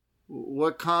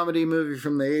 What comedy movie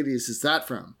from the 80s is that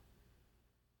from?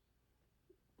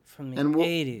 From the And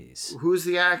 80s. Who's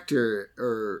the actor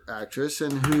or actress,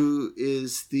 and who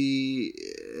is the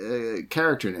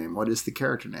character name? What is the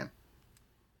character name?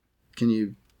 Can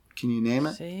you Can you name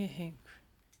it? Say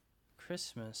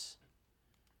Christmas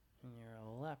and you're a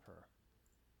leper.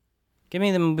 Give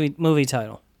me the movie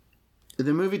title.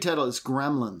 The movie title is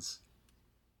Gremlins.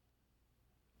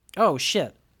 Oh,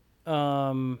 shit.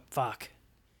 Fuck.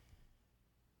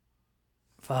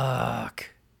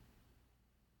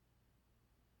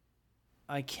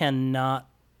 I cannot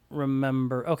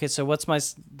remember. Okay, so what's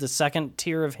the second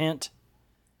tier of hint?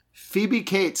 Phoebe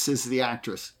Cates is the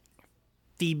actress.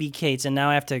 Phoebe Cates, and now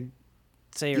I have to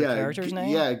say her character's name?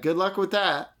 Yeah, good luck with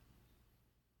that.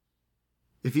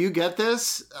 If you get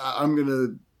this, I'm going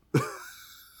to...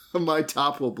 my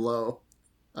top will blow.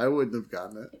 I wouldn't have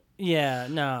gotten it. Yeah,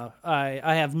 no.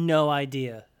 I have no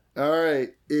idea. All right.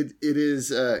 It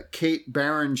is Kate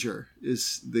Barringer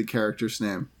is the character's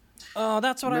name. Oh,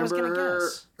 that's what Remember I was going to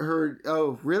guess.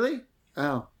 Oh, really?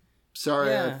 Oh,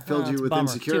 sorry. I filled you with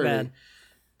insecurity. Too bad.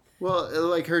 Well,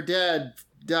 like her dad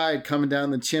died coming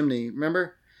down the chimney.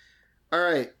 Remember? All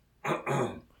right.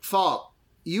 Falk,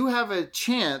 you have a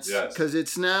chance because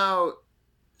it's now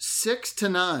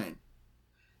 6-9.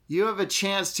 You have a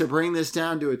chance to bring this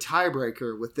down to a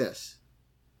tiebreaker with this.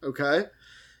 Okay?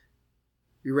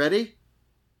 You ready?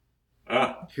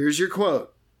 Here's your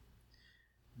quote.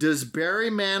 Does Barry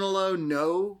Manilow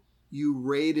know you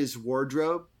raid his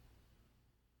wardrobe?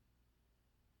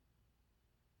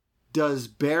 Does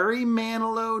Barry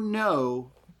Manilow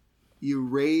know you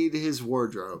raid his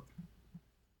wardrobe?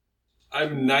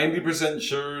 I'm 90%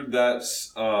 sure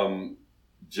that's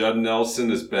Judd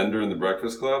Nelson as Bender in The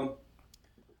Breakfast Club.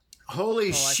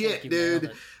 Holy shit,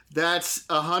 dude. That's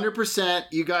 100%.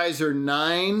 You guys are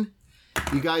 9.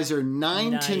 You guys are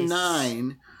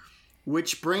 9-9,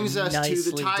 which brings us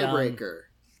to the tiebreaker.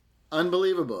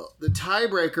 Unbelievable. The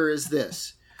tiebreaker is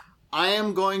this. I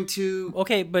am going to...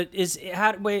 Okay, but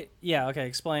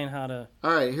explain how to...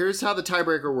 All right, here's how the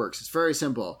tiebreaker works. It's very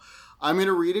simple. I'm going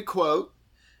to read a quote.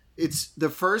 It's the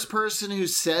first person who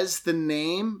says the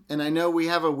name, and I know we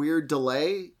have a weird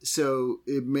delay, so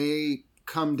it may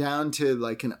come down to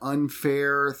like an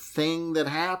unfair thing that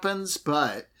happens,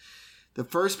 but the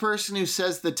first person who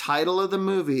says the title of the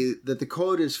movie that the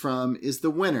quote is from is the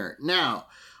winner. Now,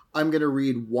 I'm going to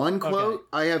read one quote. Okay.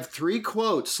 I have 3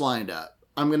 quotes lined up.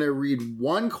 I'm going to read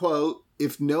one quote.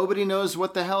 If nobody knows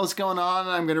what the hell is going on,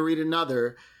 I'm going to read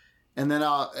another, and then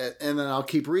I'll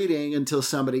keep reading until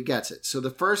somebody gets it. So the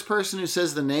first person who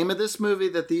says the name of this movie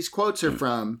that these quotes are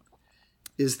from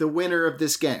is the winner of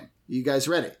this game. You guys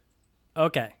ready?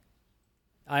 Okay.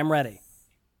 I'm ready.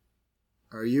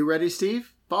 Are you ready,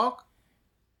 Steve? Falk?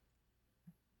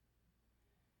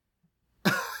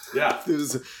 Yeah.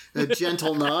 There's a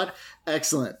gentle nod.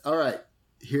 Excellent. All right.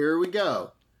 Here we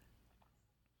go.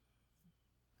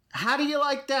 How do you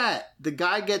like that? The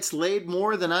guy gets laid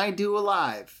more than I do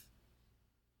alive.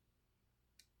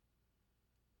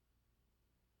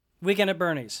 Weekend at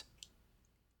Bernie's.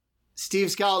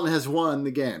 Steve Skelton has won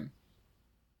the game.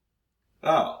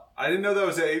 Oh, I didn't know that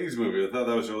was an 80s movie. I thought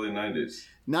that was early 90s.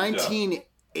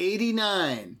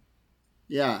 1989.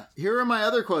 Yeah. Here are my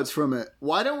other quotes from it.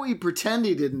 Why don't we pretend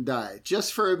he didn't die?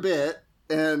 Just for a bit.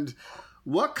 And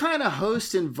what kind of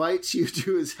host invites you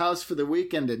to his house for the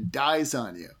weekend and dies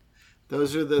on you?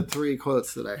 Those are the 3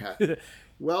 quotes that I have.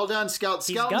 Well done, Scout.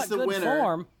 Scout's the winner.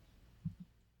 Form.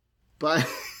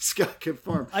 Scott good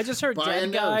form. I just heard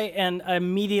dead guy and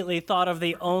immediately thought of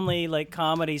the only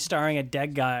comedy starring a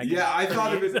dead guy. Yeah, I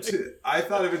thought of it too. I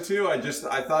thought it was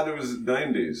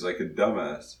 90s, like a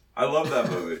dumbass. I love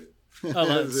that movie.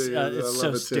 It's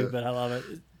so stupid. I love it.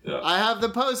 Yeah. I have the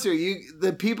poster.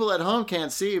 The people at home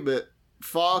can't see, but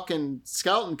Falk and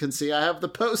Skelton can see. I have the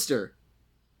poster,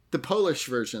 the Polish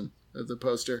version of the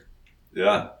poster.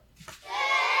 Yeah.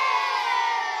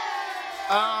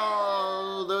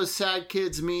 Oh, those sad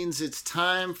kids means it's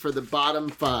time for the bottom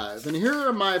 5. And here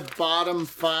are my bottom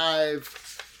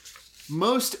 5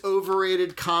 most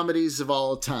overrated comedies of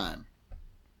all time.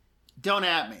 Don't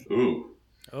at me. Ooh.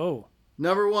 Oh.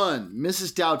 Number 1,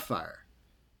 Mrs. Doubtfire.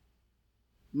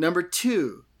 Number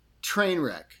 2,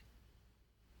 Trainwreck.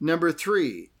 Number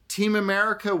 3, Team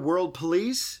America World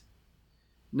Police.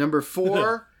 Number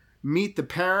 4, Meet the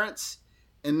Parents.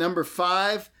 And number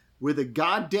 5, With a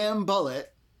Goddamn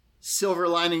Bullet, Silver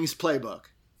Linings Playbook.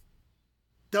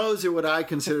 Those are what I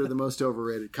consider the most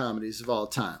overrated comedies of all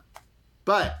time.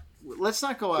 But let's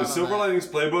not go out on that. Is Silver Linings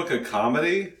Playbook a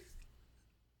comedy?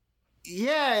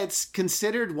 Yeah, it's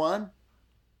considered one.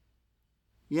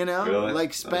 You know, really?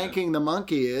 Like Spanking the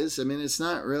Monkey is. I mean, it's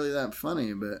not really that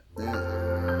funny, but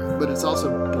it's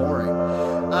also boring.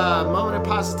 Moment of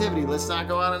positivity. Let's not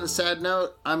go out on a sad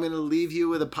note. I'm going to leave you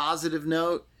with a positive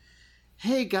note.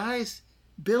 Hey, guys,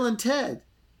 Bill and Ted,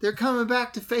 they're coming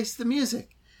back to Face the Music.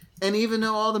 And even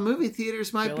though all the movie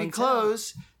theaters might be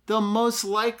closed, they'll most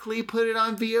likely put it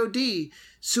on VOD.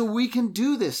 So we can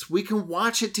do this. We can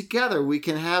watch it together. We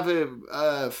can have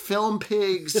a Film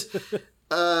Pigs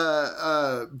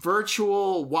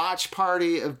virtual watch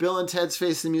party of Bill and Ted's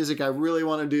Face the Music. I really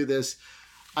want to do this.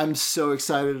 I'm so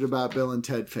excited about Bill and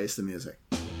Ted Face the Music.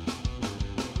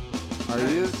 Are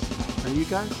you? Are you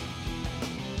guys?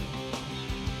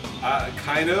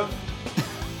 Kind of.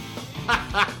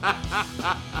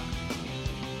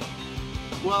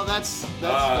 Well, that's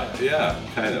fair. Yeah,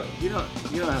 kind of. You don't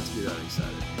have to be that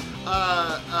excited.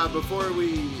 Before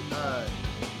we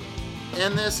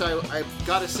end this, I've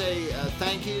got to say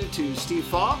thank you to Steve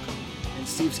Falk and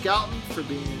Steve Skelton for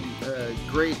being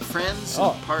great friends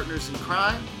and partners in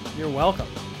crime. You're welcome.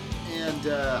 And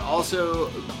also,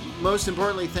 most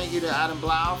importantly, thank you to Adam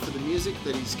Blau for the music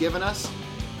that he's given us,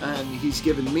 and he's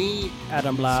given me.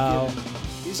 Adam Blau.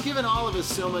 He's given all of us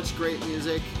so much great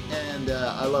music, and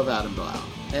I love Adam Blau.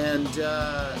 And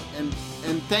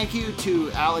thank you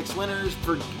to Alex Winters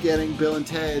for getting Bill and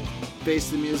Ted Face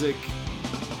the Music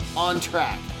on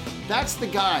track. That's the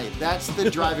guy. That's the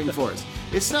driving force.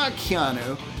 It's not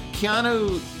Keanu.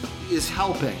 Keanu is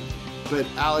helping, but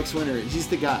Alex Winters, he's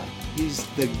the guy. He's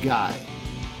the guy.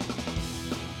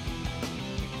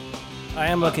 I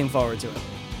am looking forward to it.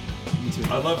 Me too.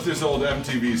 I love this old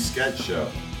MTV sketch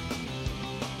show.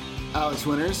 Alex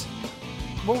Winters.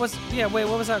 What was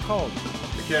that called?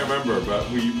 I can't remember, but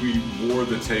we wore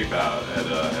the tape out at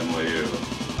NYU.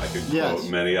 I could quote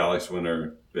many Alex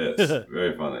Winter bits.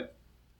 Very funny.